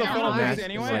go to. up the I mean, I'm funnel. gonna lose match-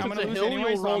 anyway. Since I'm it's gonna a lose hill, anyway,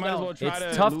 you'll so I roll might as down. well try It's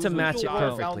to tough lose to with match it style.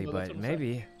 perfectly, That's but what I'm saying.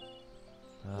 maybe.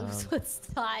 Lose with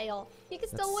style. You can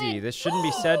still Let's win. see. This shouldn't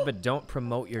be said, but don't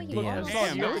promote your Wait, But Damn. DMs.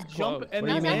 Damn, you that have was to jump close. and What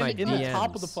do you then mean land by in the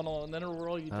top of the DMs? funnel, and then it'll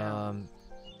roll you down.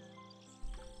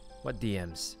 What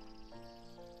DMs?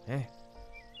 Eh.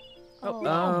 Oh.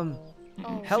 Um, Oh. So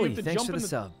you Helly, have to thanks jump for in the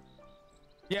sub.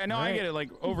 Yeah, no, I Alright. get it. Like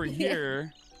over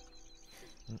here.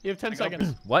 You have 10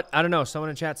 seconds. What? I don't know. Someone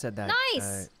in chat said that.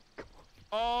 Nice.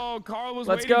 Oh, Carl was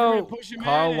Let's waiting for me go. to push him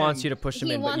Carl in. wants you to push him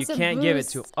He in, but you wants a can't give it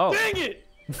to him. boost. Oh. Dang it!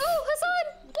 Oh,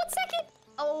 Hassan! 1 second.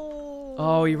 Oh.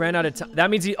 Oh, he ran out of time. That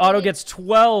means he auto gets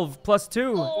 12 plus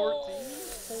 2. Oh.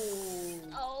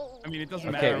 I mean, it doesn't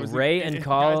Okay, matter. It was- Ray and guys,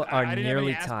 Carl I are didn't have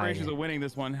nearly any aspirations tied. of winning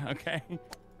this one. Okay.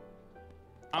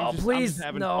 Oh, I'm please, just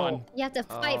having no. fun. You have to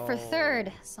fight for 3rd,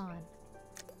 Hassan.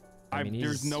 I mean,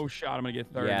 There's he's- no shot I'm gonna get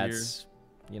third Yeah, here. it's,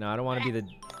 you know, I don't want to be the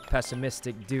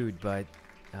pessimistic dude, but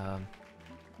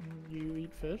You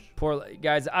eat fish? poor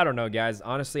guys. I don't know, guys.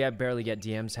 Honestly, I barely get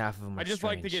DMs. Half of them are I just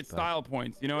like to strange, get but- style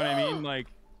points. You know what I mean? Like,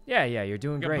 Yeah, you're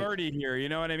doing like a great. birdie here. You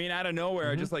know what I mean? Out of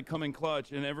nowhere, I just like come in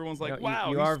clutch, and everyone's like, You know,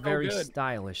 "Wow, you he's are so very good."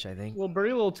 stylish, I think. Little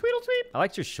birdie, little tweedle tweet. I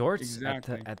liked your shorts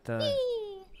Exactly. at the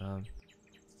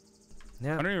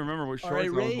yeah. I don't even remember what All shorts right, I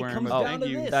was Ray, wearing, comes but down thank to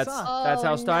you. this. That's Oh,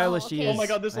 how no, stylish he okay. is. Oh my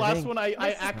god, this I last think. one, I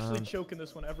This- actually choke in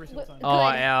this one every single time. Oh,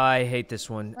 Good. I hate this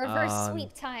one. Reverse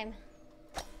sweep time.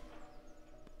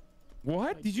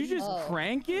 What? Did you just Oh.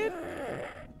 crank it?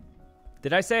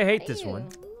 Did I say I hate this one?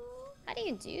 How do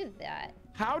you do that?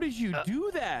 How did you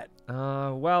do that?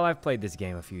 Well, I've played this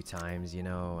game a few times, you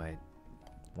know,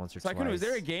 once or Sykkuno, twice. is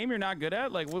there a game you're not good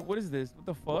at? Like, what is this? What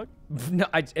the fuck? No,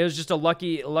 it was just a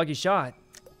lucky shot.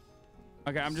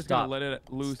 Okay, I'm just gonna let it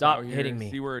loose Stop out here. hitting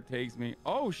me. See where it takes me.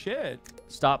 Oh shit!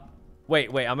 Stop. Wait,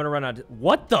 I'm gonna run out.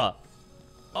 What the?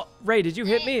 Oh, Ray, did you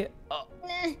hit me?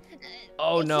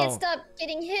 Oh no. I can't stop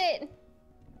getting hit.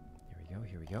 Here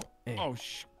we go. Eh. Oh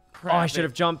crap! Oh, I should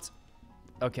have jumped.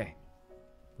 Okay.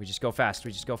 We just go fast.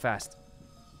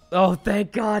 Oh,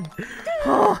 thank God.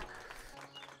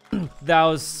 That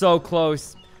was so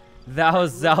close. That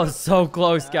was so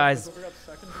close, guys.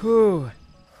 Whew.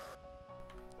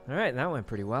 All right, that went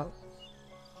pretty well.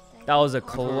 That was a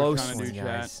close one,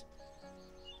 guys.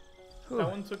 That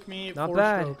one took me Not 4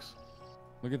 bad. strokes.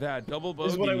 Look at that double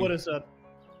bogey. Is what I would have said,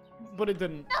 but it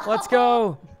didn't. Let's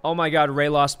go. Oh my God, Ray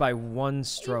lost by 1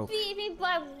 stroke. You beat me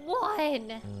by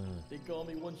 1. They call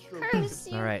me 1 stroke. Curse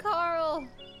you, All right. Carl.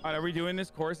 All right, are we doing this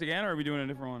course again, or are we doing a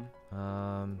different one?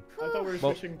 I thought we were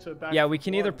well, switching to back. yeah, we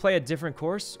can either play a different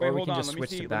course, Wait, or we hold can on. just Let me switch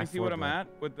see. to Let me back see what I'm at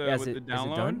with the is it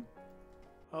download. done?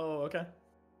 Oh, okay.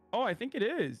 Oh, I think it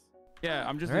is. Yeah,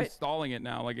 I'm just installing it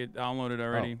now. Like it downloaded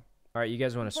already. All right, you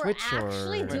guys want to switch We're or?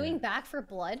 actually doing Back for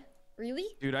Blood? Really?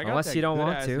 Dude, I got Unless that you don't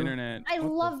want good-ass to. internet. I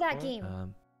love that game.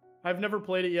 I've never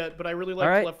played it yet, but I really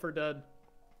liked Left 4 Dead.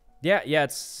 Yeah,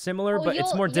 it's similar, Oh, but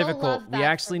it's more you'll difficult. love We Back 4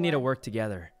 actually need to Blood. work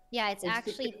together. Yeah, it's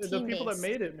actually the team-based. people that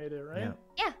made it, right?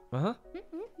 Yeah. All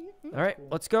right,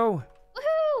 let's go.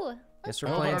 Woohoo! Guess I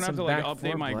we're hope I playing don't have some to like Back update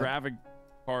 4 my Blood. graphic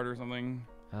card or something.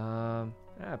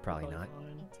 Probably not.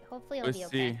 Hopefully it'll Let's be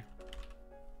okay. see.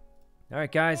 All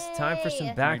right, guys, time for some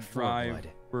Yay. Back My 4 drive Blood.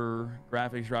 for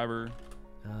graphics driver.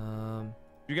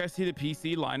 You guys see the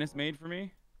PC Linus made for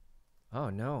me? Oh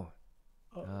no.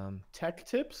 Tech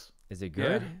tips? Is it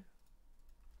good?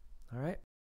 Yeah. All right.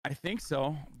 I think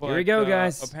so. But, Here we go,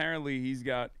 guys. Apparently he's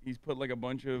put like a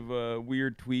bunch of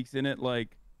weird tweaks in it,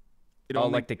 like it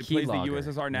like the it plays keylogger.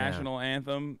 the USSR national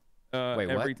anthem Wait,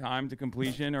 every what? time to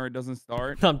completion, or it doesn't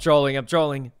start. I'm trolling.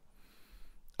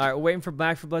 All right, we're waiting for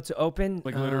Back 4 Blood to open.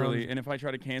 Like literally, and if I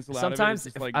try to cancel sometimes out of it, it's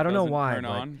just, like, I don't know doesn't why, turn but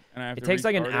on, and I have it to takes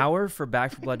like an restart it. hour for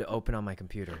Back 4 Blood to open on my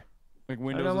computer. Like I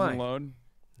Windows don't know doesn't why. load.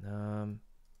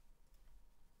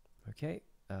 Okay.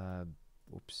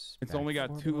 Oops. It's Back only got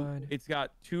 4 two. Blood. It's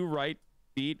got 2 right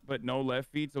feet, but no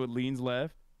left feet, so it leans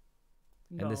left.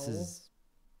 And this is.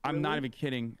 I'm not even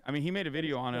kidding. I mean, he made a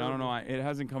video on it. I don't know. It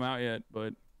hasn't come out yet,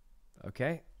 but.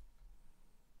 Okay.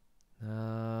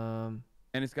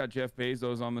 And it's got Jeff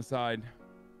Bezos on the side.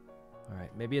 All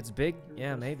right. Maybe it's big.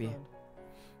 Yeah, maybe. All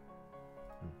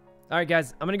right,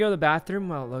 guys. I'm gonna go to the bathroom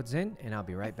while it loads in, and I'll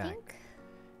be right back.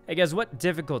 Hey, guys. What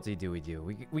difficulty do we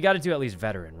do? We got to do at least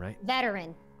veteran, right?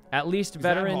 Veteran. At least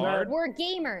veteran. We're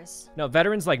gamers. No,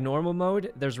 veteran's like normal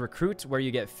mode. There's recruit where you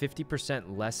get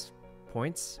 50% less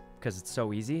points because it's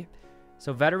so easy.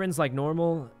 So veteran's like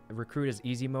normal, recruit is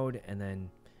easy mode, and then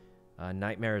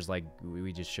nightmare is like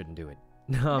we just shouldn't do it.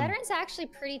 Veteran's actually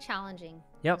pretty challenging.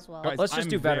 Yep. As well. Guys, Let's just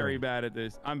do I'm veteran. very bad at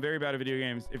this. I'm very bad at video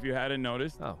games. If you hadn't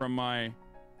noticed from my.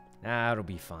 Nah, it'll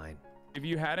be fine. If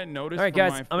you hadn't noticed. All right, from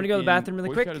guys. my I'm gonna go to the freaking bathroom really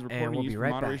voice quick, chat is and recording we'll used be for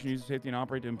right back. moderation, user safety, and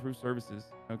operate to improve services.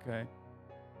 Okay.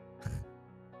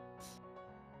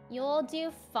 You'll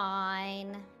do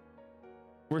fine.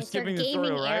 We're It's skipping our the gaming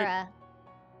tutorial, right? era.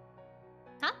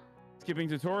 Huh? Skipping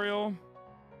tutorial.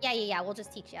 Yeah. We'll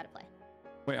just teach you how to play.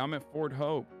 Wait, I'm at Fort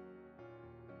Hope.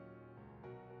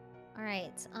 All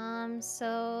right.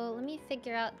 So let me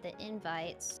figure out the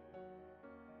invites.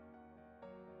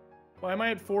 Why am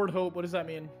I at Ford Hope? What does that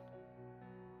mean?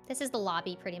 This is the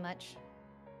lobby, pretty much.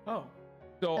 Oh.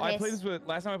 So I Okay, played this with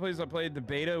last time I played this. I played the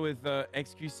beta with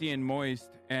XQC and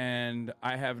Moist, and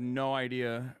I have no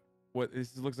idea what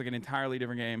this looks like. An entirely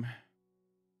different game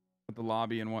with the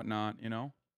lobby and whatnot. You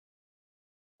know.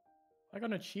 I got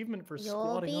an achievement for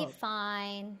You'll squatting be up.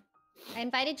 fine. I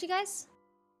invited you guys.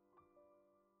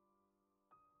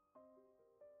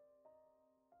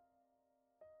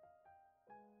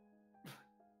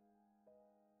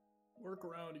 Work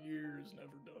around years,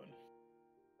 never done.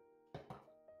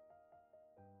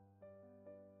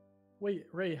 Wait,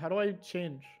 Ray, how do I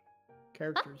change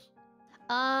characters?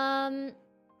 I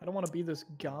don't want to be this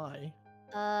guy.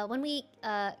 When we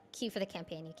queue for the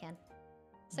campaign, you can.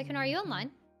 Sykkuno, are you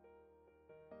online?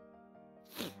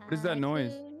 What is that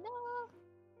noise? No.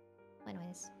 What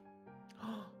noise?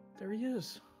 There he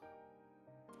is.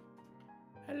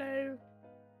 Hello.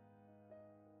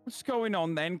 What's going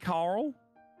on then, Carl?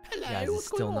 Hello. Guys, it's what's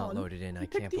still going not on? loaded in. I You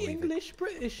can't picked the believe it. English,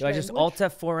 British Do I just language?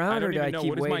 Alt F4 out, I or don't do I even know. keep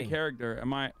What is waiting? my character?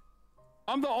 Am I?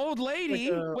 I'm the old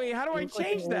lady. Wait, how do I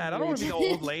change that? I don't want to be the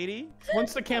old lady.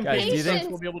 Once the campaign do you starts,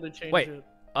 think- we'll be able to change Wait, it.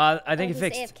 I think it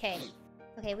Just fixed. AFK.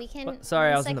 Okay, we can.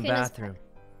 Sorry, I was once in the Sykkuno's bathroom. back-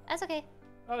 That's okay.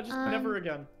 Oh, just never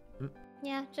again.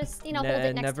 Yeah, just hold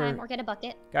it next never- time or get a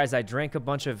bucket. Guys, I drank a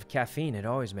bunch of caffeine. It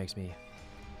always makes me.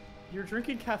 You're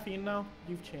drinking caffeine now?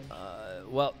 You've changed.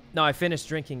 Well, no, I finished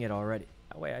drinking it already.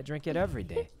 That way, I drink it every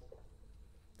day.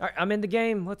 All right, I'm in the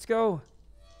game. Let's go.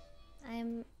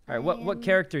 All right, what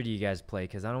character do you guys play?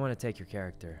 Because I don't want to take your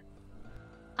character.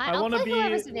 I'll want to play be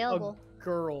whoever's available. a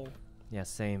girl. Yeah,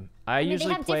 same. I mean, usually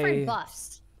they have play. different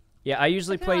buffs. Yeah, I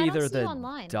usually Sykkuno, play I don't either see you the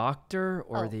online. doctor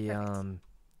or Oh, the perfect.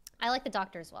 I like the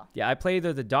doctor as well. Yeah, I play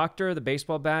either the doctor, the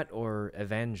baseball bat, or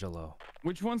Evangelo.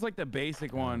 Which one's like the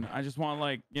basic one? I just want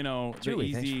like, you know, the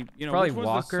Julie, thanks. easy, you know, Probably which one's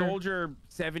Walker. the Soldier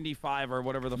 75 or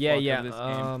whatever the Yeah, fuck yeah. of this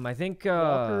game. I think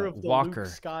Walker of the Walker.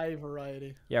 Luke Sky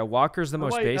variety. Yeah, Walker's the How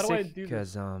most do I basic do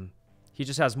because he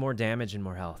just has more damage and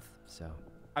more health. So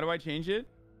How do I change it?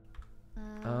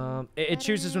 it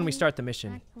chooses when we start the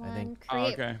mission. Act I think. one,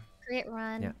 create, okay. create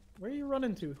run. Yeah. Where are you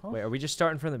running to, huh? Wait, are we just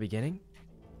starting from the beginning?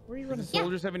 Where are you Is running it to?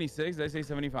 Soldier 76? Did I say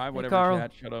 75? Whatever, Carl.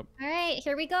 chat. Shut up. All right,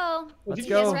 here we go. Let's you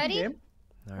go. guys ready? Game?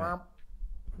 All right.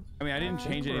 I mean, I didn't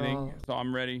change anything, so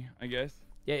I'm ready, I guess.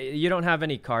 Yeah, you don't have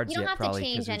any cards You don't yet, have to probably,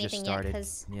 change because we just anything yet, started.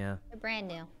 'cause- Yeah. They're brand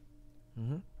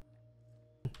new.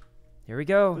 Here we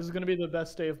go. This is gonna be the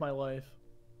best day of my life.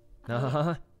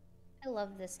 Uh-huh. I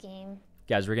love this game.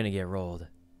 Guys, we're gonna get rolled.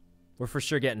 We're for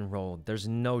sure getting rolled. There's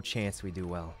no chance we do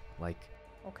well. Like,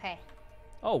 Okay.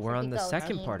 oh, we're Here on we the go,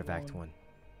 second team. part of Act 1.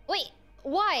 Wait,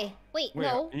 why? Wait,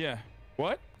 no. Yeah.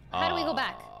 What? How do we go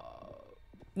back?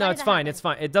 No, Why it's did that fine. happen? It's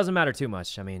fine. It doesn't matter too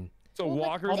much. I mean, So Well, but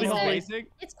Walker's is the there-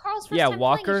 basic? It's Carl's first yeah, time playing. You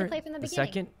Walker, should play from the the beginning.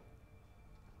 second.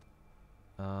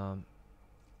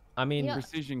 I mean, You know,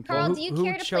 Precision Carl, kill. do you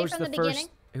care to play from the beginning?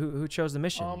 Who chose the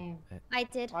mission? I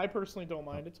did. I personally don't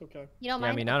mind. It's okay. You don't Yeah, I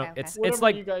mind? mean, Okay, I don't. okay. It's Whatever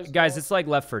like you guys guys, want. it's like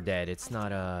Left 4 Dead. It's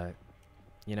not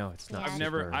you know, it's not. Yeah. I've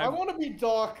never- super- I want to be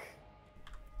Doc.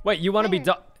 Wait, you want to be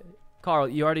Where? Carl?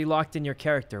 You already locked in your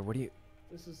character. What do you?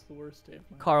 This is the worst day of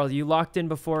my life. Carl, you locked in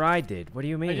before I did. What do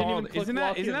you mean? didn't Carl, even click isn't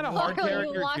lock that in. a hard Carl, you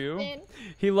character locked too? in.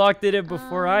 He locked it in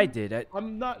before I did.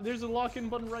 I'm not. There's a lock-in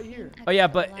button right here. Oh yeah,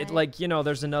 but Extra it like you know,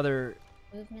 there's another.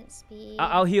 Movement speed.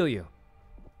 I'll heal you.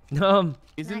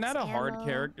 Isn't Max that a hard ammo.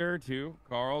 character too,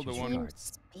 Carl? The one Movement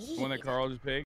speed. that Carl just picked?